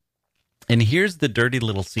Larson. And here's the dirty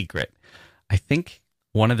little secret. I think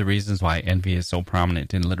one of the reasons why envy is so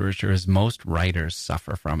prominent in literature is most writers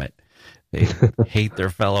suffer from it. They hate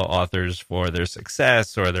their fellow authors for their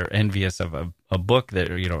success, or they're envious of a book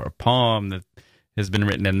that, or a poem that has been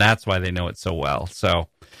written, and that's why they know it so well. So,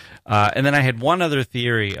 and then I had one other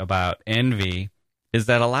theory about envy, is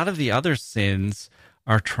that a lot of the other sins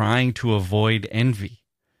are trying to avoid envy.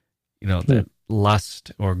 That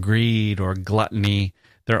lust or greed or gluttony,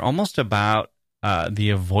 they're almost about the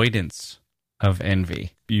avoidance of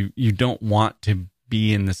envy. You don't want to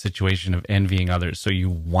be in the situation of envying others, so you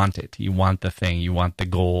want it. You want the thing. You want the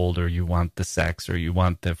gold, or you want the sex, or you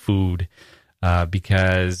want the food,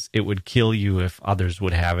 because it would kill you if others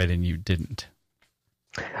would have it and you didn't.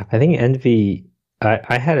 I think envy,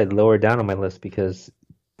 I had it lower down on my list because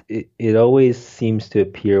it always seems to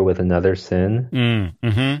appear with another sin,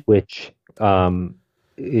 which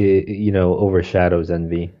overshadows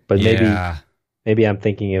envy. But maybe I'm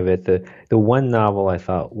thinking of it. The one novel I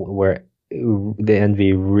thought where the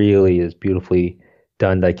envy really is beautifully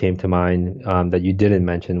done that came to mind that you didn't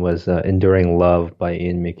mention was Enduring Love by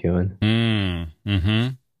Ian McEwan.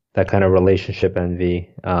 That kind of relationship envy.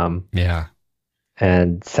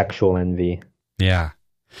 And sexual envy. Yeah,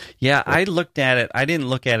 I looked at it. I didn't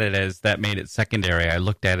look at it as that made it secondary. I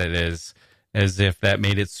looked at it as if that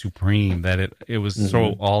made it supreme, that it was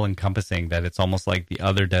so all-encompassing that it's almost like the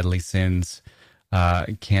other deadly sins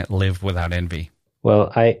can't live without envy.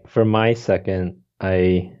 Well, for my second,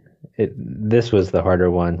 this was the harder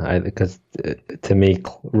one, because to me,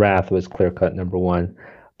 Wrath was clear-cut number one,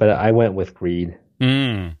 but I went with Greed.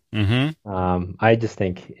 I just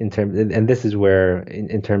think in terms, and this is where,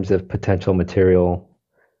 in terms of potential material,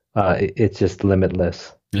 it's just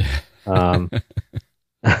limitless. And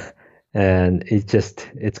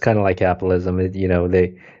it's kind of like capitalism.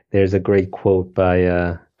 There's a great quote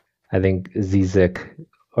by, I think Zizek,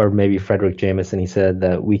 or maybe Frederick Jameson. He said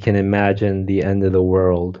that we can imagine the end of the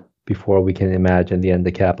world before we can imagine the end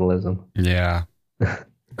of capitalism. Yeah.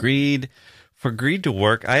 For Greed to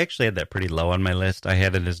work, I actually had that pretty low on my list. I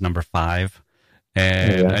had it as number 5.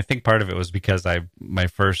 And I think part of it was because my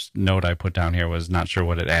first note I put down here was not sure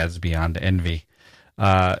what it adds beyond envy.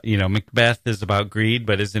 Macbeth is about greed,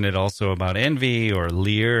 but isn't it also about envy? Or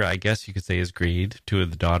Lear, I guess you could say, is greed. 2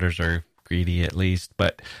 of the daughters are greedy, at least.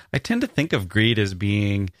 But I tend to think of greed as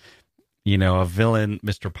being, a villain,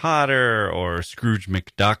 Mr. Potter, or Scrooge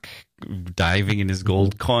McDuck diving in his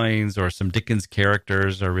gold coins, or some Dickens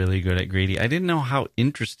characters are really good at greedy. I didn't know how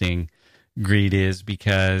interesting greed is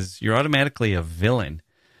because you're automatically a villain.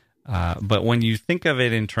 But when you think of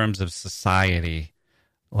it in terms of society,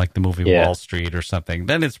 like the movie Wall Street or something,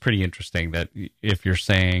 then it's pretty interesting that if you're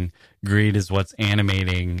saying greed is what's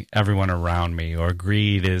animating everyone around me, or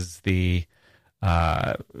greed is the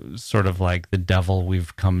sort of like the devil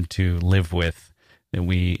we've come to live with, that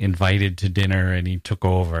we invited to dinner and he took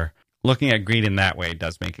over. Looking at Greed in that way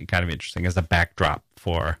does make it kind of interesting as a backdrop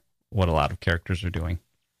for what a lot of characters are doing.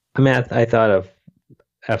 I mean, I thought of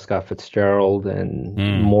F. Scott Fitzgerald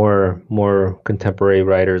and more contemporary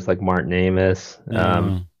writers like Martin Amis.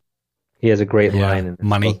 He has a great line in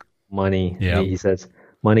his book, Money. Yeah. He says,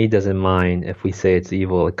 "Money doesn't mind if we say it's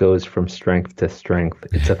evil. It goes from strength to strength.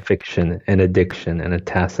 It's a fiction, an addiction, and a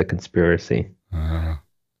tacit conspiracy." Yeah.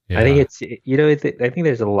 I think it's, I think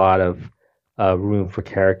there's a lot of room for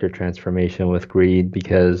character transformation with Greed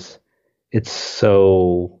because it's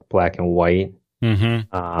so black and white.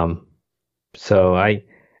 So I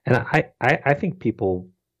think people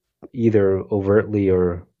either overtly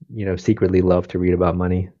or secretly love to read about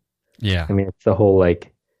money. Yeah. I mean, it's the whole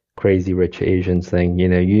like crazy rich Asians thing.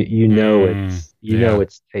 It's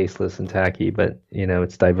tasteless and tacky, but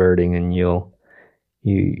it's diverting, and you'll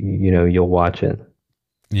watch it.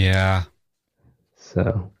 Yeah.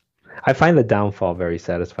 So I find the downfall very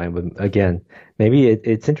satisfying. But again, maybe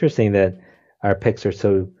it's interesting that our picks are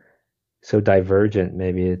so divergent.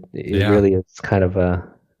 Maybe it really is kind of a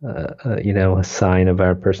sign of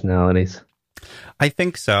our personalities. I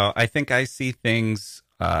think so. I think I see things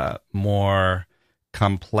more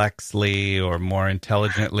complexly or more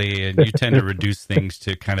intelligently, and you tend to reduce things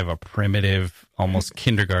to kind of a primitive, almost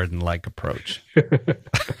kindergarten-like approach.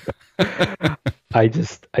 I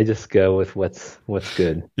just go with what's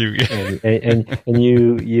good, and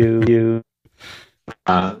you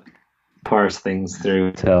parse things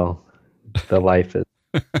through till the life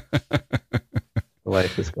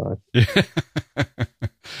is gone.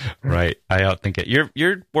 Right. I outthink it.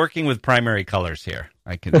 You're working with primary colors here.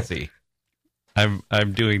 I can see. I'm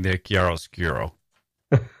doing the chiaroscuro.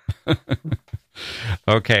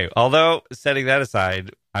 Okay. Although setting that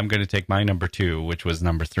aside, I'm going to take my number 2, which was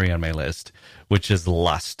number 3 on my list, which is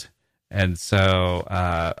Lust. And so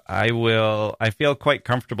I feel quite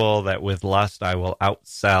comfortable that with Lust I will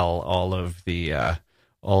outsell all of the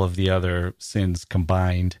other sins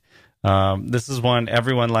combined. This is one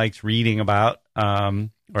everyone likes reading about, or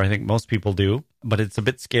I think most people do, but it's a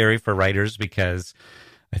bit scary for writers because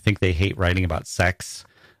I think they hate writing about sex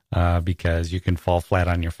because you can fall flat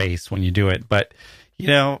on your face when you do it. But,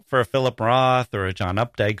 for a Philip Roth or a John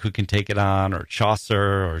Updike who can take it on, or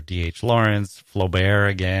Chaucer or D.H. Lawrence, Flaubert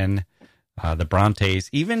again, the Brontes,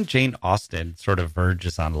 even Jane Austen sort of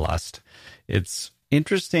verges on lust. It's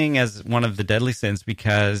interesting as one of the deadly sins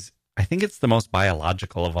because I think it's the most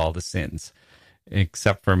biological of all the sins,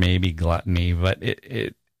 except for maybe gluttony. But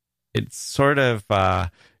it's sort of,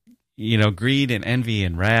 greed and envy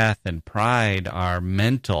and wrath and pride are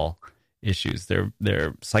mental issues.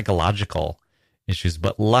 They're psychological issues,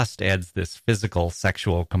 but lust adds this physical,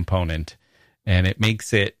 sexual component, and it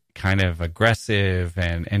makes it kind of aggressive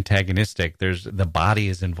and antagonistic. The body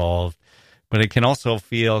is involved, but it can also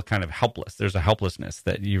feel kind of helpless. There's a helplessness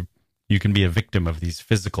that you can be a victim of these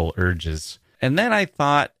physical urges. And then I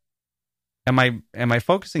thought, am I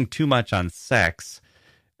focusing too much on sex?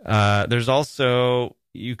 There's also,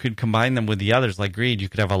 you could combine them with the others like greed. You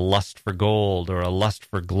could have a lust for gold or a lust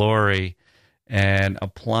for glory, and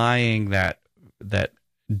applying that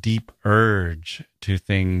deep urge to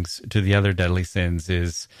the other deadly sins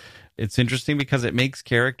it's interesting because it makes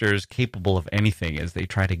characters capable of anything as they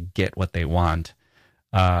try to get what they want.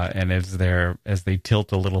 And as they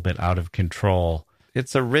tilt a little bit out of control,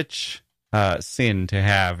 it's a rich sin to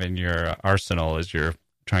have in your arsenal as you're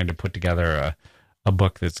trying to put together a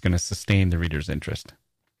book that's going to sustain the reader's interest.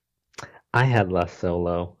 I had Lust so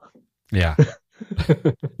low. Yeah.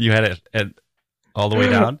 You had it at all the way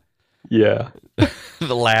down? Yeah.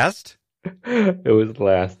 The last? It was the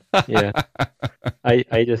last. Yeah. I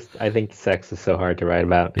think sex is so hard to write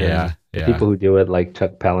about. Yeah. The people who do it, like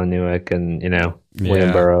Chuck Palahniuk and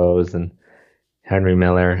William Burroughs and Henry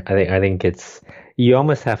Miller, I think you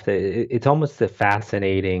almost have to. It's almost a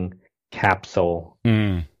fascinating capsule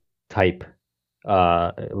type,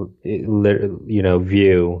 view.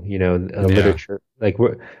 Literature. Like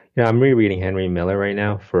I'm rereading Henry Miller right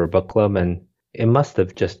now for a book club, and it must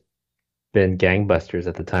have just been gangbusters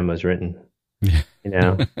at the time it was written.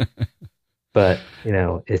 But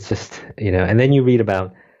it's just and then you read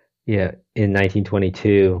about in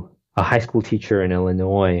 1922 a high school teacher in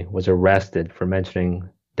Illinois was arrested for mentioning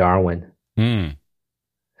Darwin. I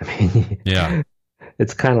mean,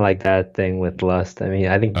 it's kind of like that thing with lust. I mean,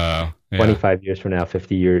 I think 25 years from now,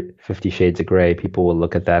 50 Shades of Grey, people will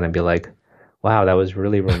look at that and be like, wow, that was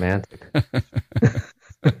really romantic.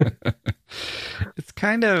 It's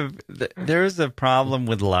kind of, there is a problem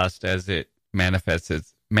with lust as it manifests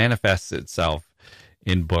itself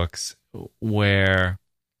in books where,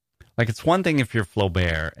 like it's one thing if you're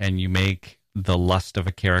Flaubert and you make the lust of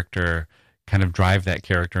a character kind of drive that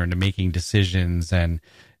character into making decisions and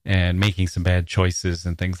making some bad choices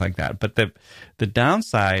and things like that. But the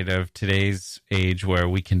downside of today's age where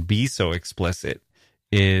we can be so explicit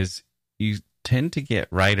is you tend to get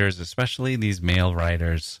writers, especially these male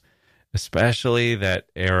writers, especially that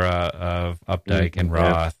era of Updike and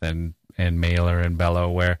Roth and Mailer and Bellow,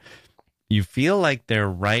 where you feel like they're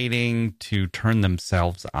writing to turn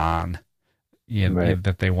themselves on.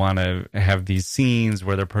 That they want to have these scenes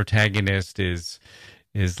where the protagonist is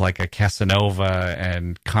like a Casanova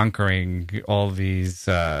and conquering all these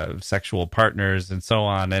sexual partners and so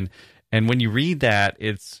on. And when you read that,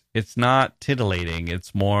 it's not titillating.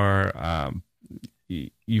 It's more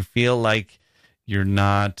you feel like you're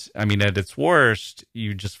not. I mean, at its worst,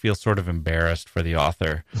 you just feel sort of embarrassed for the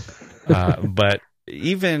author. But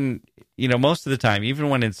even most of the time, even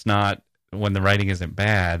when the writing isn't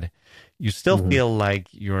bad, you still feel like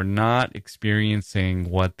you're not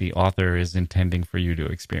experiencing what the author is intending for you to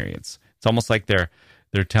experience. It's almost like they're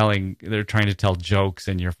trying to tell jokes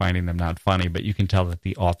and you're finding them not funny, but you can tell that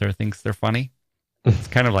the author thinks they're funny. It's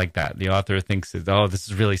kind of like that. The author thinks, oh, this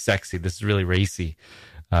is really sexy. This is really racy.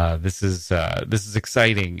 This is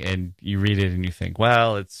exciting. And you read it and you think,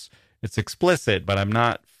 well, it's explicit, but I'm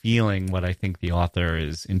not feeling what I think the author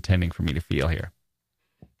is intending for me to feel here.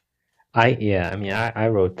 I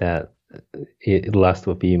wrote that lust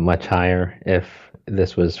would be much higher if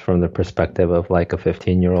this was from the perspective of like a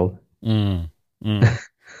 15-year-old. And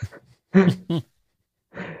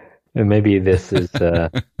maybe this is,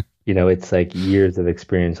 it's like years of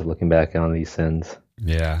experience of looking back on these sins.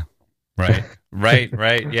 Yeah. Right.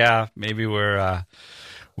 Yeah. Maybe we're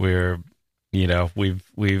we've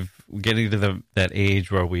getting to that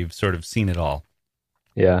age where we've sort of seen it all.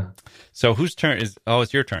 Yeah. So whose turn is? Oh,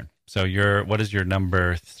 it's your turn. So what is your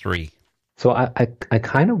number 3? So I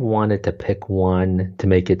kind of wanted to pick one to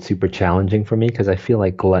make it super challenging for me because I feel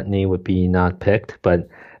like gluttony would be not picked, but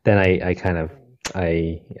then I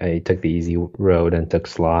took the easy road and took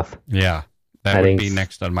sloth. Yeah, that would be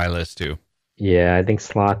next on my list too. Yeah, I think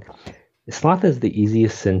sloth is the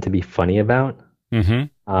easiest sin to be funny about.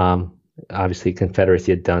 Obviously,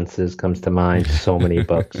 Confederacy of Dunces comes to mind. So many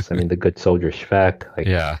books. I mean, The Good Soldier Schweck.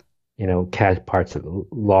 Long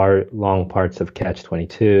parts of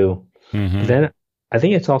Catch-22. Then I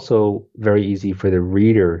think it's also very easy for the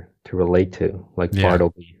reader to relate to, like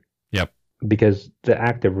Bartleby. Yep. Because the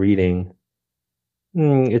act of reading,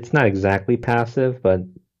 it's not exactly passive, but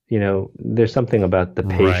there's something about the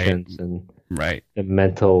patience and the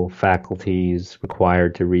mental faculties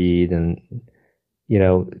required to read, and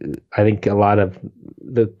I think a lot of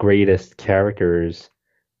the greatest characters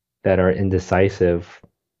that are indecisive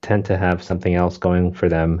tend to have something else going for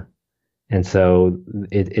them. And so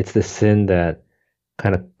it's the sin that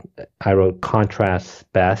kind of, I wrote, contrasts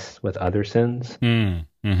best with other sins. So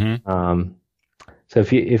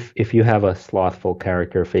if you have a slothful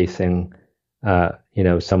character facing,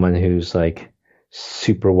 someone who's like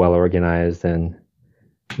super well organized and,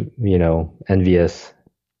 envious,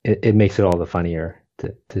 it makes it all the funnier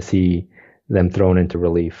to see them thrown into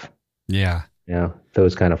relief. Yeah.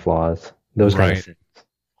 Those kind of flaws, those kind of sins.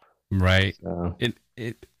 Right. So.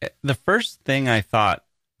 The first thing I thought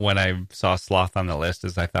when I saw sloth on the list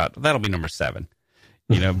is I thought that'll be number 7,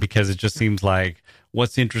 because it just seems like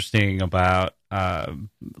what's interesting about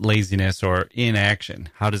laziness or inaction.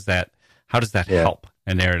 How does that help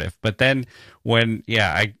a narrative? But then when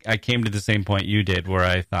I came to the same point you did, where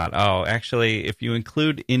I thought, oh, actually, if you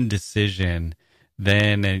include indecision,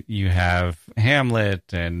 then you have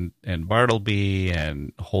Hamlet and Bartleby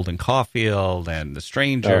and Holden Caulfield and The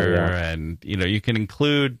Stranger, and you can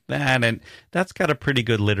include that, and that's got a pretty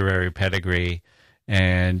good literary pedigree.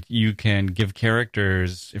 And you can give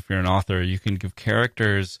characters, if you're an author, you can give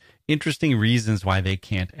characters interesting reasons why they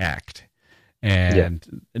can't act,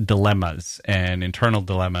 and dilemmas and internal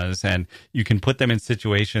dilemmas, and you can put them in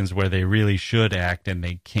situations where they really should act and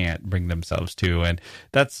they can't bring themselves to. And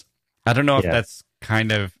that's, I don't know if that's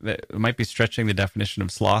kind of, it might be stretching the definition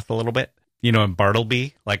of sloth a little bit. In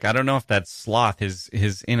Bartleby, like, I don't know if that's sloth.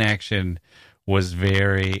 His inaction was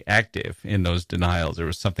very active in those denials. There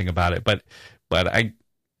was something about it, but I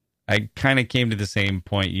kind of came to the same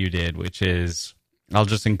point you did, which is I'll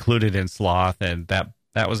just include it in sloth, and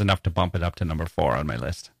that was enough to bump it up to number 4 on my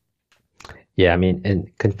list. Yeah, I mean,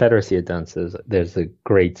 in Confederacy of Dunces, there's a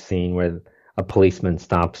great scene where a policeman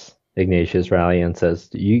stops Ignatius Raleigh and says,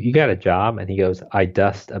 you got a job? And he goes, I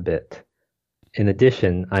dust a bit. in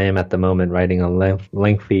addition, I am at the moment writing a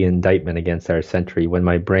lengthy indictment against our century. When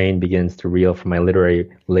my brain begins to reel from my literary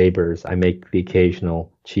labors, I make the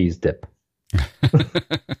occasional cheese dip.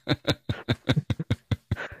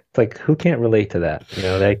 It's like, who can't relate to that?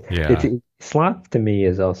 Sloth to me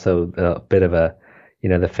is also a bit of a,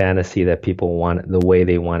 the fantasy that people want, the way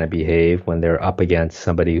they want to behave when they're up against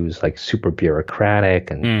somebody who's like super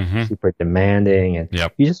bureaucratic and super demanding, and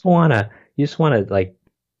Yep. you just want to like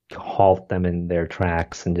halt them in their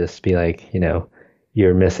tracks and just be like,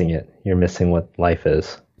 you're missing it. You're missing what life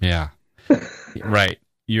is. Yeah. Right.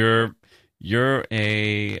 You're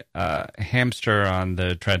a hamster on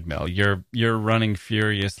the treadmill. You're running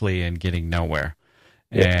furiously and getting nowhere.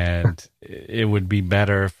 Yeah. And it would be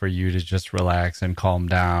better for you to just relax and calm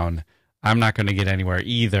down. I'm not going to get anywhere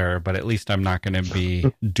either, but at least I'm not going to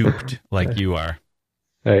be duped like you are.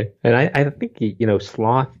 Right. And I think,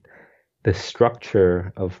 sloth, the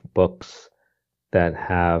structure of books that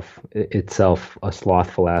have itself a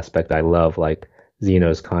slothful aspect, I love, like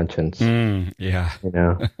Zeno's Conscience. Yeah.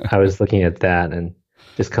 I was looking at that and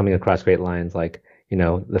just coming across great lines like,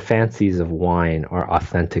 the fancies of wine are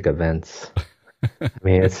authentic events. I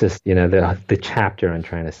mean, it's just, the chapter on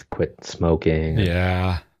trying to quit smoking.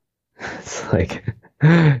 Yeah. It's like,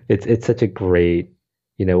 it's such a great,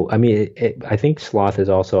 I mean, I think sloth is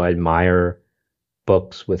also, I admire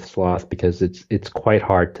books with sloth because it's quite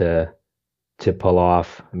hard to pull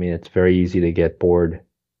off. I mean, it's very easy to get bored.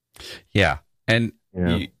 Yeah. And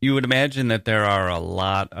you would imagine that there are a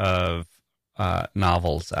lot of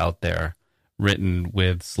novels out there written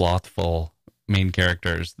with slothful main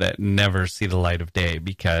characters that never see the light of day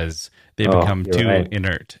because they become too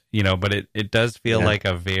inert, but it does feel like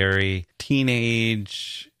a very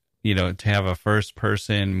teenage, to have a first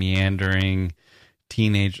person meandering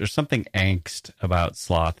teenage or something angst about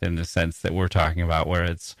sloth in the sense that we're talking about, where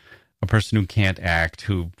it's a person who can't act,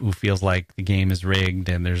 who feels like the game is rigged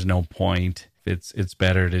and there's no point. It's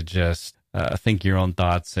better to just think your own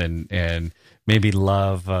thoughts and maybe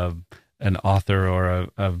love an author or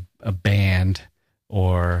a band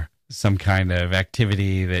or some kind of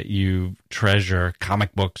activity that you treasure,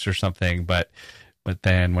 comic books or something. But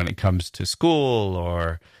then when it comes to school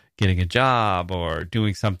or getting a job or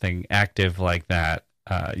doing something active like that,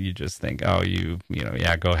 you just think, go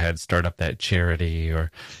ahead, start up that charity,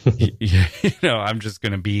 or I'm just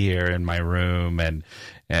going to be here in my room, and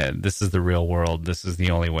this is the real world. This is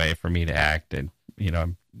the only way for me to act, and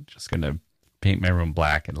I'm just going to paint my room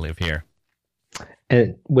black and live here.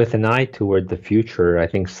 And with an eye toward the future, I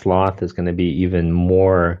think sloth is going to be even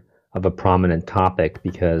more of a prominent topic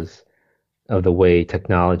because of the way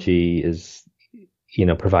technology is,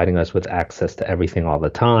 providing us with access to everything all the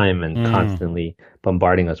time and constantly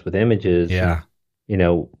bombarding us with images. Yeah.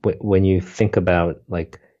 And, when you think about,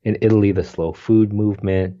 like, in Italy, the slow food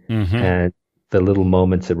movement and the little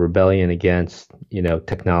moments of rebellion against,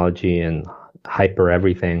 technology and hyper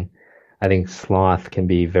everything, I think sloth can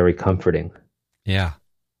be very comforting. Yeah.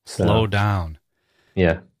 Slow down.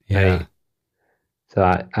 Yeah. Yeah. So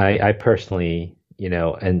I personally,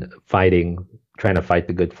 and trying to fight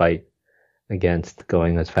the good fight against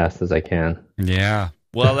going as fast as I can. Yeah.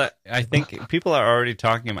 Well, I think people are already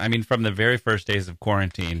talking. I mean, from the very first days of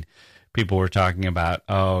quarantine, people were talking about,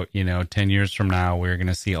 10 years from now, we're going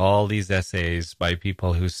to see all these essays by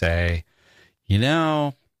people who say,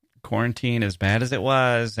 quarantine, as bad as it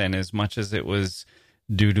was, and as much as it was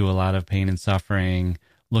due to a lot of pain and suffering,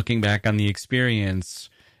 looking back on the experience,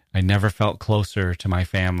 I never felt closer to my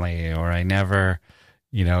family, or I never,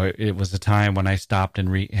 it was a time when I stopped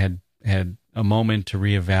and had a moment to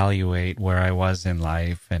reevaluate where I was in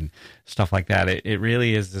life and stuff like that. It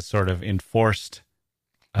really is this sort of enforced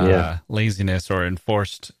laziness or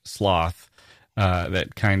enforced sloth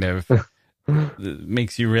that kind of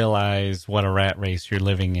makes you realize what a rat race you're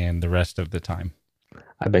living in the rest of the time.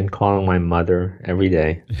 I've been calling my mother every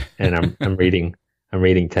day, and I'm reading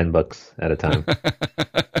 10 books at a time.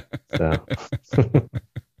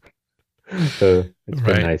 So it's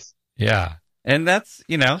been nice. Yeah. And that's,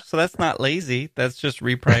 so that's not lazy. That's just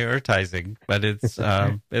reprioritizing, but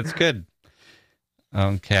it's good.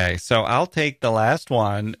 Okay. So I'll take the last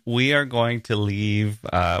one. We are going to leave,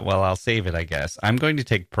 I'll save it, I guess. I'm going to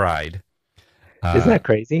take Pride. Isn't that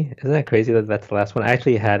crazy? That that's the last one? I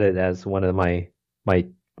actually had it as one of my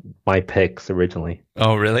picks originally.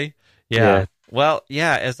 Oh, really? Yeah. Well,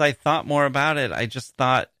 yeah, as I thought more about it, I just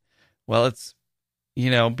thought, it's,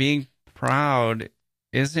 being proud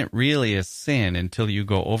isn't really a sin until you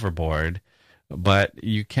go overboard, but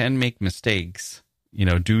you can make mistakes,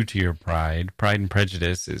 due to your pride. Pride and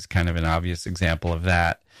Prejudice is kind of an obvious example of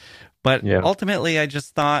that. But ultimately, I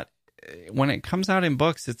just thought when it comes out in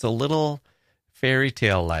books, it's a little fairy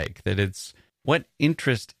tale like, that it's what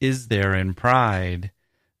interest is there in pride?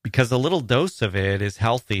 Because a little dose of it is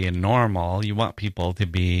healthy and normal. You want people to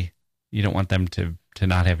be, you don't want them to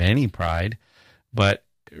not have any pride. But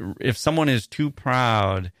if someone is too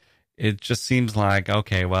proud, it just seems like,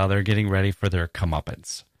 okay, well, they're getting ready for their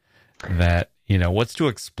comeuppance. That, what's to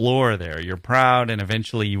explore there? You're proud and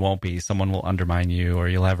eventually you won't be. Someone will undermine you, or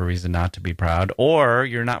you'll have a reason not to be proud, or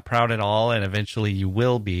you're not proud at all and eventually you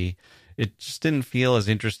will be. It just didn't feel as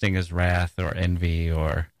interesting as wrath or envy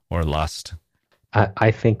or lust.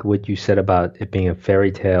 I think what you said about it being a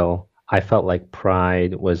fairy tale, I felt like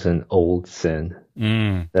pride was an old sin.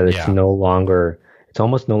 That it's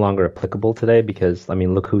almost no longer applicable today because, I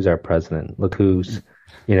mean, look who's our president. Look who's,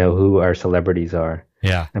 who our celebrities are.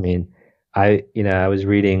 Yeah. I mean, I'm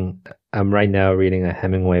right now reading a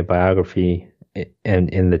Hemingway biography, and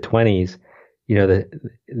in the 20s,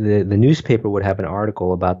 the newspaper would have an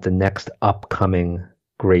article about the next upcoming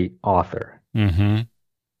great author. Mm-hmm.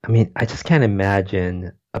 I mean, I just can't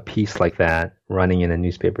imagine a piece like that running in a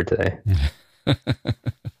newspaper today.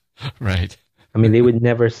 Right. I mean, they would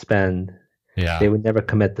never spend, Yeah. they would never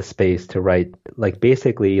commit the space to write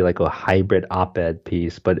basically like a hybrid op-ed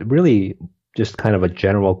piece, but really just kind of a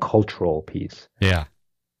general cultural piece. Yeah.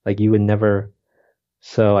 Like you would never.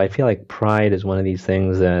 So I feel like pride is one of these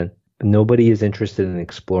things that nobody is interested in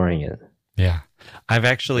exploring it. Yeah. I've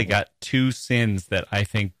actually got two sins that I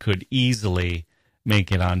think could easily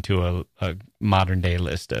make it onto a modern day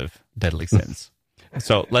list of deadly sins.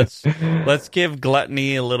 So let's give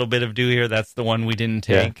gluttony a little bit of due here. That's the one we didn't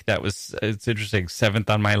take. Yeah. It's interesting. 7th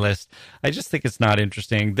on my list. I just think it's not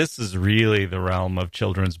interesting. This is really the realm of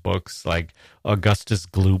children's books. Like Augustus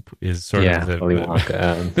Gloop is sort of the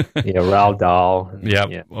Roald Dahl. Yep.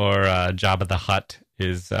 Yeah. Or Jabba the Hutt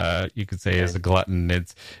is you could say is a glutton.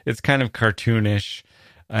 It's kind of cartoonish.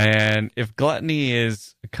 And if gluttony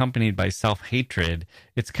is accompanied by self-hatred,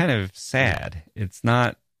 it's kind of sad. It's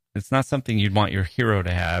not something you'd want your hero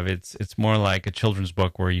to have. It's more like a children's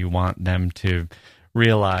book where you want them to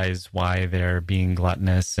realize why they're being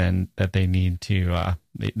gluttonous and that they need to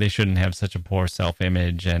they shouldn't have such a poor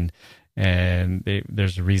self-image, and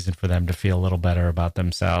there's a reason for them to feel a little better about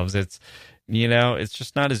themselves. It's it's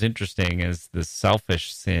just not as interesting as the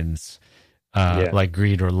selfish sins like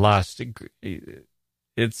greed or lust.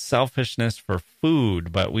 It's selfishness for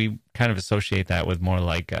food, but we kind of associate that with more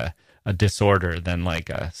like a disorder than like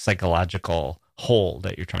a psychological hole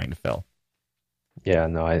that you're trying to fill. Yeah,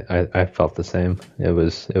 no, I felt the same. It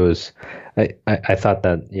was I thought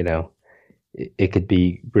that, it could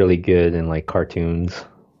be really good in like cartoons.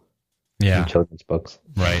 Yeah. And children's books.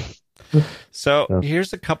 Right. So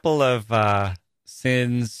here's a couple of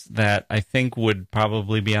sins that I think would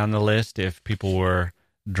probably be on the list if people were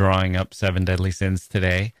drawing up 7 deadly sins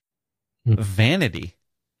today. Vanity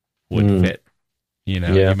would fit. You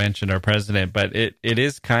mentioned our president, but it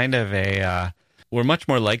is kind of we're much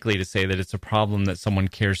more likely to say that it's a problem that someone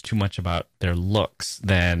cares too much about their looks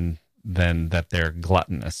than that they're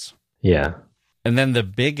gluttonous. Yeah. And then the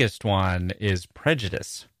biggest one is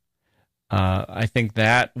prejudice. I think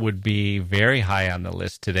that would be very high on the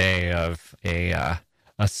list today of a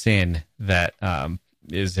sin that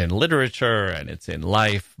is in literature and it's in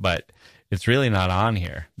life, but it's really not on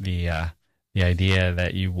here. The idea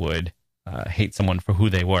that you would hate someone for who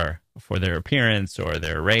they were, for their appearance or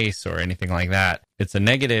their race or anything like that. It's a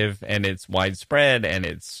negative, and it's widespread, and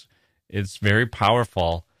it's very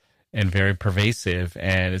powerful and very pervasive.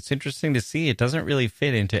 And it's interesting to see it doesn't really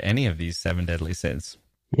fit into any of these 7 deadly sins.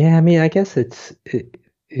 Yeah, I mean, I guess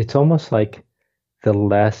it's almost like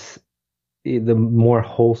the more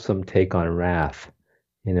wholesome take on wrath,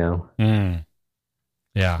 Yeah.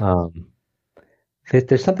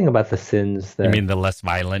 There's something about the sins that... You mean the less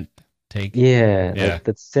violent take? Yeah. Like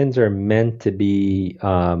the sins are meant to be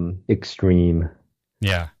extreme.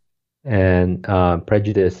 Yeah. And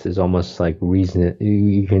prejudice is almost like reason.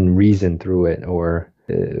 You can reason through it or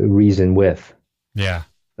reason with. Yeah.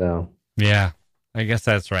 So. Yeah, I guess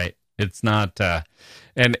that's right. It's not,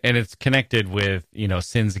 and it's connected with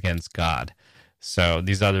sins against God. So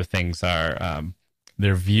these other things are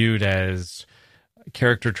they're viewed as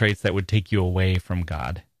character traits that would take you away from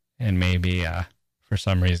God, and maybe for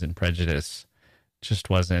some reason prejudice just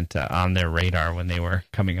wasn't on their radar when they were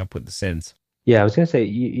coming up with the sins. Yeah, I was going to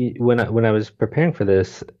say when I was preparing for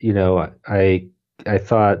this, I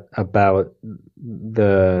thought about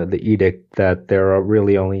the edict that there are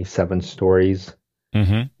really only 7 stories,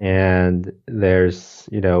 and there's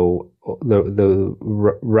the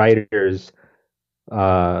writers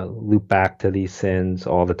loop back to these sins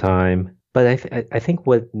all the time. But I think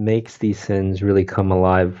what makes these sins really come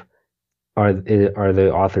alive are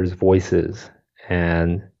the author's voices,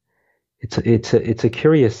 and it's a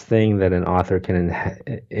curious thing that an author can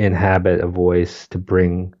inhabit a voice to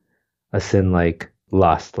bring a sin like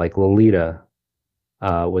lust. Like Lolita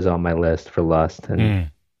was on my list for lust, and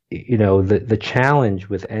the challenge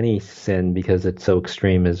with any sin, because it's so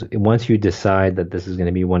extreme, is once you decide that this is going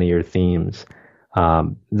to be one of your themes,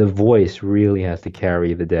 the voice really has to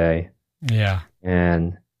carry the day. Yeah.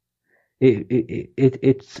 And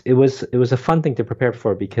it was a fun thing to prepare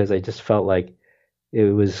for, because I just felt like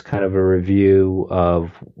it was kind of a review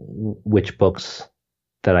of which books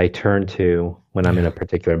that I turn to when I'm in a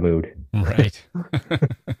particular mood. Right.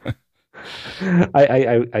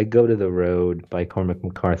 I go to The Road by Cormac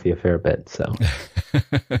McCarthy a fair bit, so.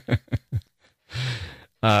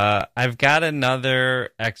 I've got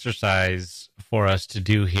another exercise for us to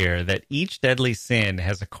do here, that each deadly sin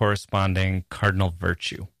has a corresponding cardinal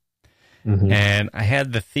virtue. Mm-hmm. And I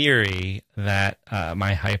had the theory that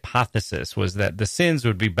my hypothesis was that the sins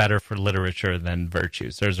would be better for literature than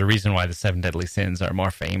virtues. There's a reason why the 7 deadly sins are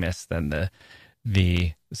more famous than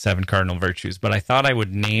the 7 cardinal virtues. But I thought I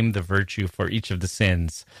would name the virtue for each of the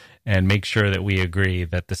sins and make sure that we agree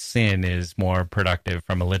that the sin is more productive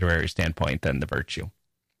from a literary standpoint than the virtue.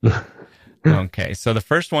 Okay, so the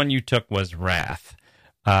first one you took was wrath.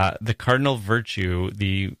 The cardinal virtue,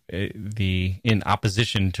 the in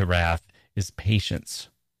opposition to wrath, is patience.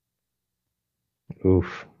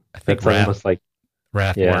 Oof, I think that's almost like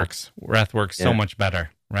wrath works. Wrath works so much better,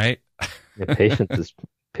 right? Yeah, patience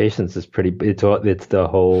is pretty. It's the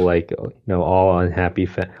whole, like, all unhappy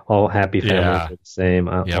all happy families are the same.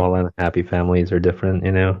 All unhappy families are different.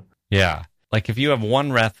 Yeah, like if you have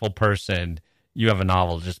one wrathful person, you have a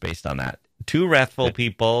novel just based on that. 2 wrathful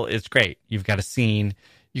people, it's great. You've got a scene.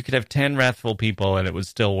 You could have 10 wrathful people and it would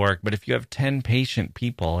still work. But if you have 10 patient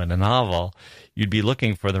people in a novel, you'd be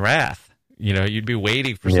looking for the wrath. You'd be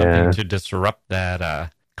waiting for something to disrupt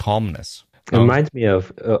that calmness. It reminds me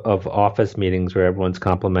of office meetings where everyone's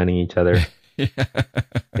complimenting each other.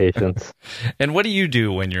 Patience. And what do you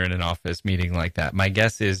do when you're in an office meeting like that? My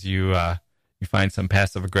guess is you find some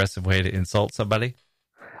passive-aggressive way to insult somebody.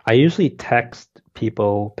 I usually text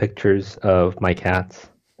people pictures of my cats,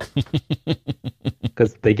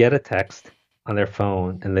 because they get a text on their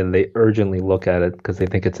phone and then they urgently look at it because they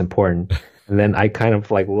think it's important. And then I kind of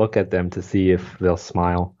like look at them to see if they'll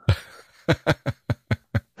smile.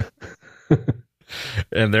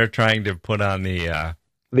 And they're trying to put on the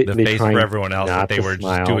face for everyone else that they were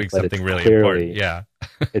just doing something really important. Yeah.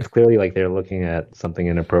 It's clearly like they're looking at something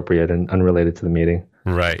inappropriate and unrelated to the meeting.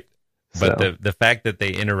 Right. But the fact that they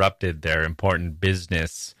interrupted their important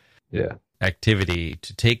business activity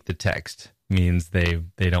to take the text means they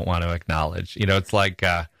don't want to acknowledge. It's like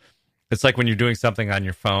when you're doing something on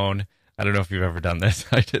your phone. I don't know if you've ever done this.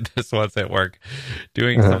 I did this once at work,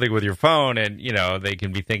 doing something with your phone, and they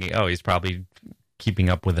can be thinking, oh, he's probably keeping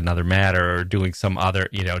up with another matter or doing some other,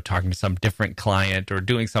 talking to some different client or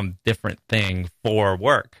doing some different thing for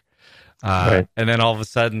work. Right. And then all of a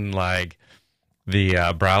sudden, like,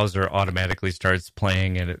 the browser automatically starts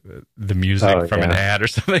playing the music from an ad or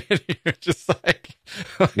something, and you're just like,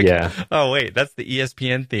 oh wait, that's the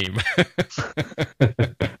ESPN theme.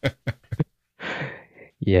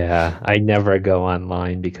 Yeah, I never go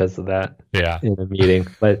online because of that. Yeah, in a meeting,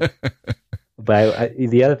 but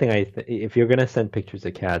the other thing, if you're gonna send pictures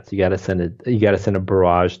of cats, you gotta send a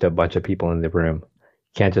barrage to a bunch of people in the room.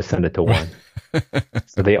 You can't just send it to one.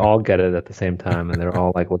 So they all get it at the same time, and they're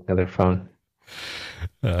all like looking at their phone.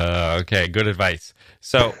 Okay, good advice.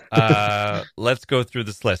 So let's go through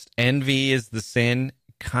this list. Envy is the sin.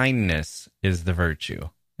 Kindness is the virtue.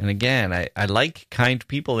 And again, I like kind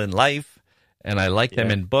people in life, and I like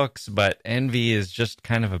them in books, but envy is just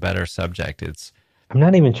kind of a better subject. I'm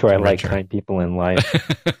not even sure I like kind people in life.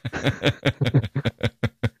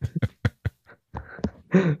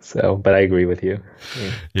 But I agree with you.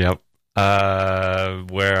 Yep.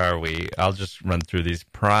 Where are we? I'll just run through these.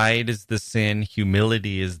 Pride is the sin.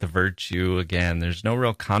 Humility is the virtue. Again, there's no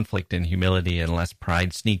real conflict in humility unless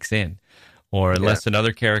pride sneaks in, or unless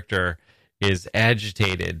another character is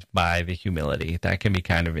agitated by the humility. That can be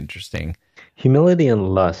kind of interesting. Humility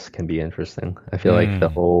and lust can be interesting. I feel like the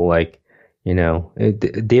whole,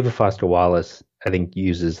 David Foster Wallace, I think,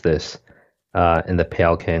 uses this in The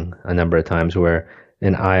Pale King a number of times, where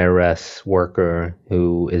an IRS worker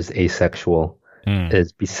who is asexual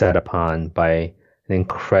is beset upon by an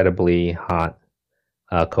incredibly hot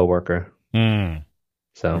coworker.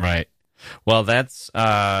 So right. Well, that's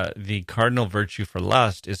the cardinal virtue for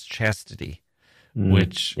lust is chastity,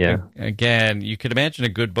 which, yeah. Again, you could imagine a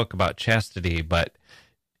good book about chastity, but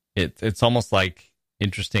it's almost like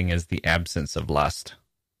interesting as the absence of lust.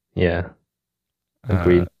 Yeah.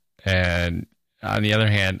 Agreed. And on the other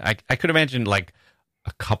hand, I could imagine like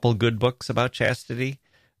a couple good books about chastity,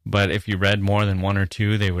 but if you read more than one or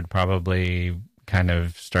two, they would probably kind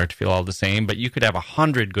of start to feel all the same. But you could have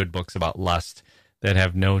 100 good books about lust that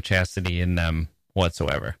have no chastity in them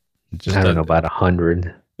whatsoever. I don't know about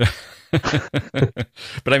 100.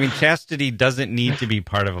 But I mean, chastity doesn't need to be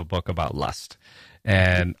part of a book about lust.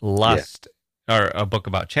 And lust, or a book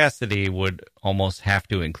about chastity, would almost have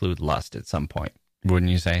to include lust at some point,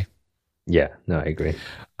 wouldn't you say? Yeah, no, I agree.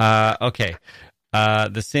 Okay.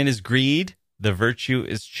 The sin is greed. The virtue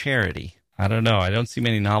is charity. I don't know. I don't see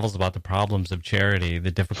many novels about the problems of charity,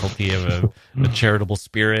 the difficulty of a charitable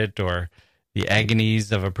spirit, or the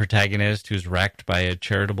agonies of a protagonist who's wrecked by a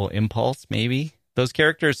charitable impulse, maybe. Those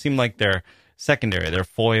characters seem like they're secondary. They're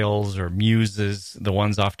foils or muses, the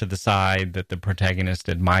ones off to the side that the protagonist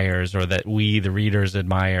admires or that we, the readers,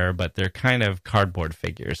 admire, but they're kind of cardboard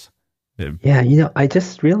figures. Yeah, I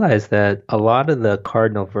just realized that a lot of the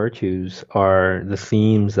cardinal virtues are the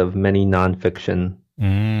themes of many nonfiction,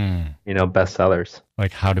 bestsellers.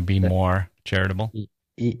 Like how to be more charitable.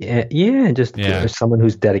 Yeah, just someone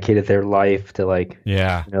who's dedicated their life to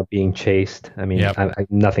being chaste. I mean,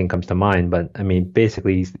 nothing comes to mind, but I mean,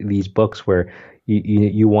 basically these books where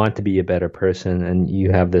you want to be a better person and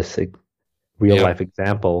you have this real life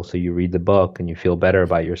example, so you read the book and you feel better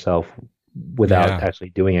about yourself without actually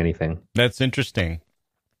doing anything. That's interesting.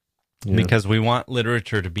 Because we want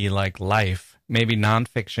literature to be like life. Maybe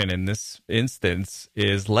nonfiction in this instance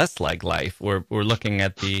is less like life. We're looking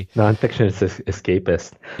at the... Nonfiction is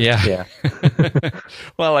escapist. Yeah.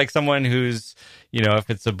 Well, like someone who's, if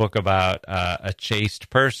it's a book about a chaste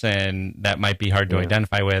person, that might be hard to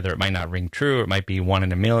identify with, or it might not ring true. It might be one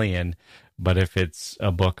in a million. But if it's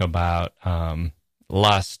a book about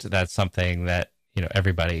lust, that's something that,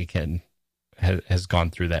 everybody has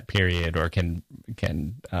gone through that period or can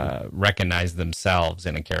recognize themselves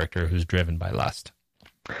in a character who's driven by lust.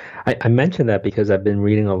 I mentioned that because I've been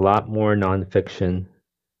reading a lot more nonfiction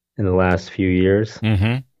in the last few years.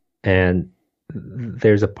 Mm-hmm. And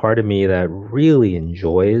there's a part of me that really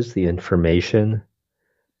enjoys the information.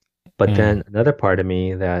 But then another part of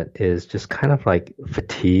me that is just kind of like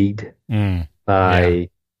fatigued by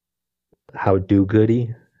how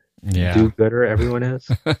do-gooder everyone is.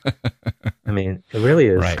 I mean, it really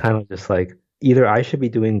is kind of just like either I should be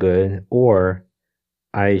doing good or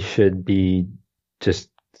I should be just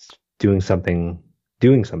doing something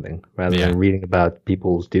rather than reading about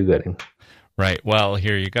people's do-gooding. Right. Well,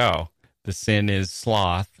 here you go. The sin is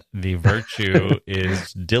sloth. The virtue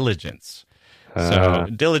is diligence. So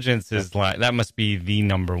diligence is like, that must be the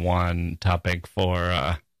number one topic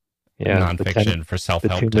for nonfiction, for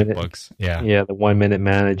self-help type books. Yeah, the 1 Minute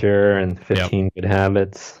Manager and 15 Good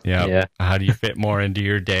Habits. Yeah. How do you fit more into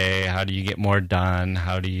your day? How do you get more done?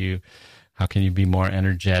 How can you be more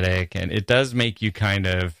energetic? And it does make you kind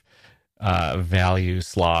of value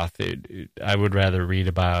sloth. I would rather read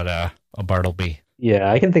about a Bartleby.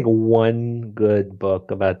 Yeah, I can think of one good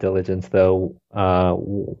book about diligence, though.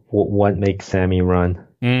 What Makes Sammy Run?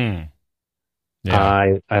 Yeah.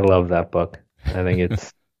 I love that book. I think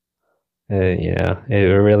it's it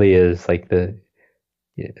really is like the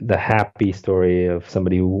happy story of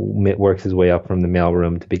somebody who works his way up from the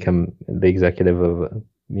mailroom to become the executive of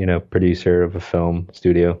producer of a film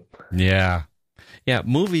studio. Yeah.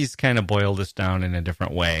 Movies kind of boil this down in a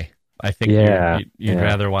different way. I think you'd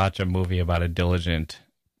rather watch a movie about a diligent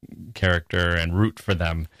character and root for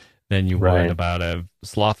them than you would about a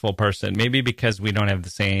slothful person. Maybe because we don't have the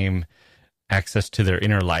same access to their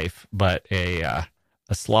inner life, but a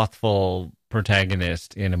slothful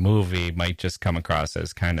protagonist in a movie might just come across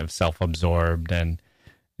as kind of self-absorbed and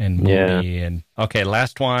moody. And okay,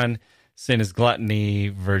 last one: sin is gluttony,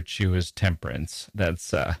 virtue is temperance.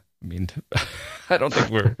 That's I don't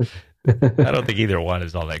think either one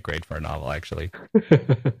is all that great for a novel, actually.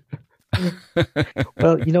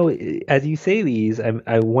 Well, as you say these,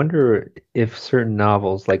 I wonder if certain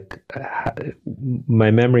novels, like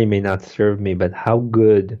my memory may not serve me, but how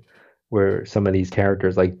good were some of these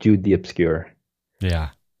characters, like Jude the Obscure? Yeah.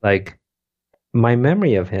 Like, my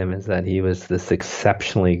memory of him is that he was this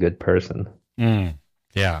exceptionally good person.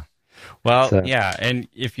 Yeah. Well, and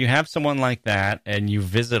if you have someone like that and you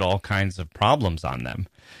visit all kinds of problems on them,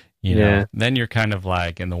 then you're kind of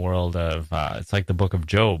like in the world of, it's like the book of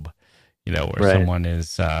Job, where someone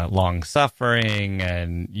is long-suffering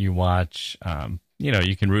and you watch,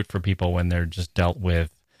 you can root for people when they're just dealt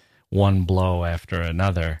with one blow after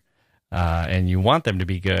another. and you want them to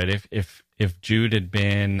be good. If Jude had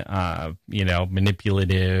been,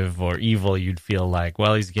 manipulative or evil, you'd feel like,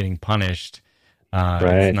 well, he's getting punished.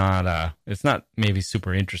 Right. It's not maybe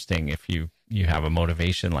super interesting if you have a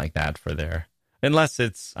motivation like that for unless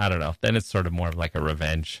it's, I don't know, then it's sort of more of like a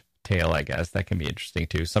revenge tale, I guess. That can be interesting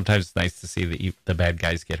too. Sometimes it's nice to see the bad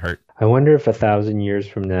guys get hurt. I wonder if 1,000 years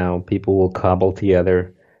from now, people will cobble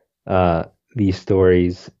together these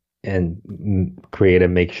stories and create a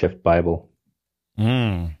makeshift Bible.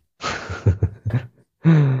 Mm.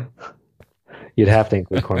 You'd have to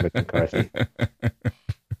include Cormac McCarthy.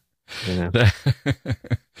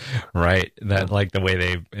 Right. That, like the way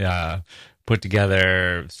they put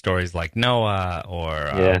together stories like Noah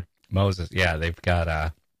or Moses. Yeah, they've got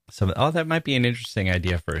that might be an interesting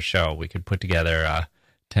idea for a show. We could put together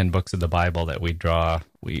 10 books of the Bible that we draw.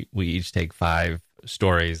 We each take 5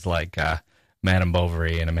 stories like Madame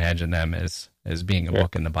Bovary and imagine them as being a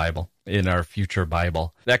book in the Bible, in our future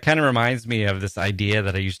Bible. That kind of reminds me of this idea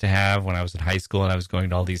that I used to have when I was in high school and I was going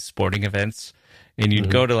to all these sporting events. And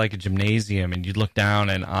you'd go to like a gymnasium and you'd look down,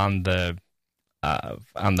 and on the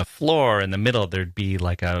floor in the middle, there'd be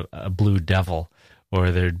like a blue devil,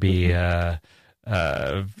 or there'd be a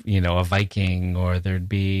Viking, or there'd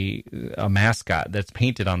be a mascot that's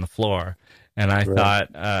painted on the floor. And I thought,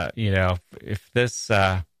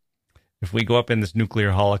 if we go up in this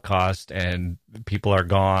nuclear holocaust and people are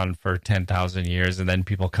gone for 10,000 years, and then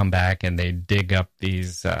people come back and they dig up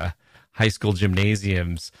these high school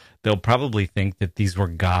gymnasiums, they'll probably think that these were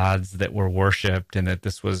gods that were worshipped, and that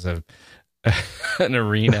this was an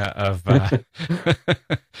arena of,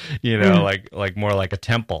 like more like a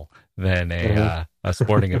temple than a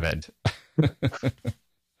sporting event.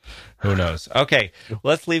 Who knows? Okay,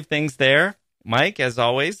 let's leave things there. Mike, as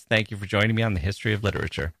always, thank you for joining me on the History of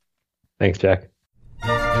Literature. Thanks, Jack.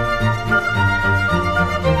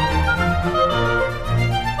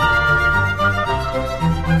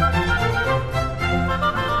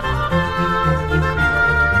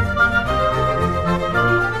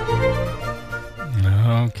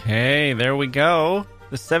 Okay, there we go.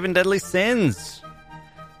 The 7 Deadly Sins.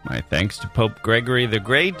 My thanks to Pope Gregory the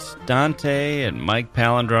Great, Dante, and Mike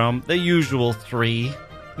Palindrome, the usual 3.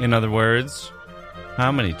 In other words,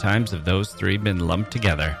 how many times have those 3 been lumped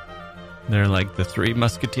together? They're like the 3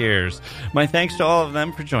 Musketeers. My thanks to all of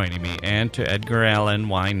them for joining me, and to Edgar Allan.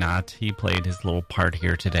 Why not? He played his little part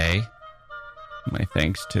here today. My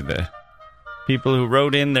thanks to the people who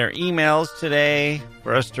wrote in their emails today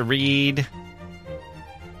for us to read.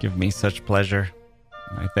 Give me such pleasure.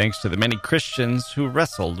 My thanks to the many Christians who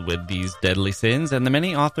wrestled with these deadly sins, and the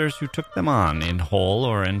many authors who took them on, in whole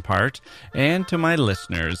or in part, and to my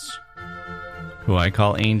listeners, who I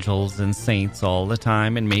call angels and saints all the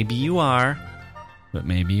time, and maybe you are, but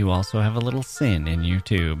maybe you also have a little sin in you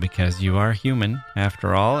too, because you are human,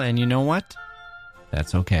 after all, and you know what?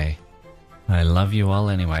 That's okay. I love you all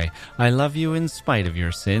anyway. I love you in spite of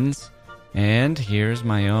your sins, and here's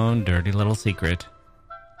my own dirty little secret.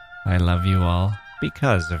 I love you all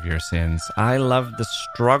because of your sins. I love the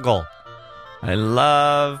struggle. I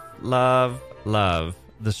love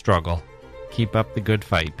the struggle. Keep up the good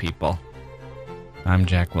fight, people. I'm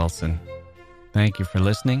Jack Wilson. Thank you for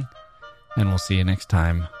listening, and we'll see you next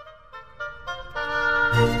time.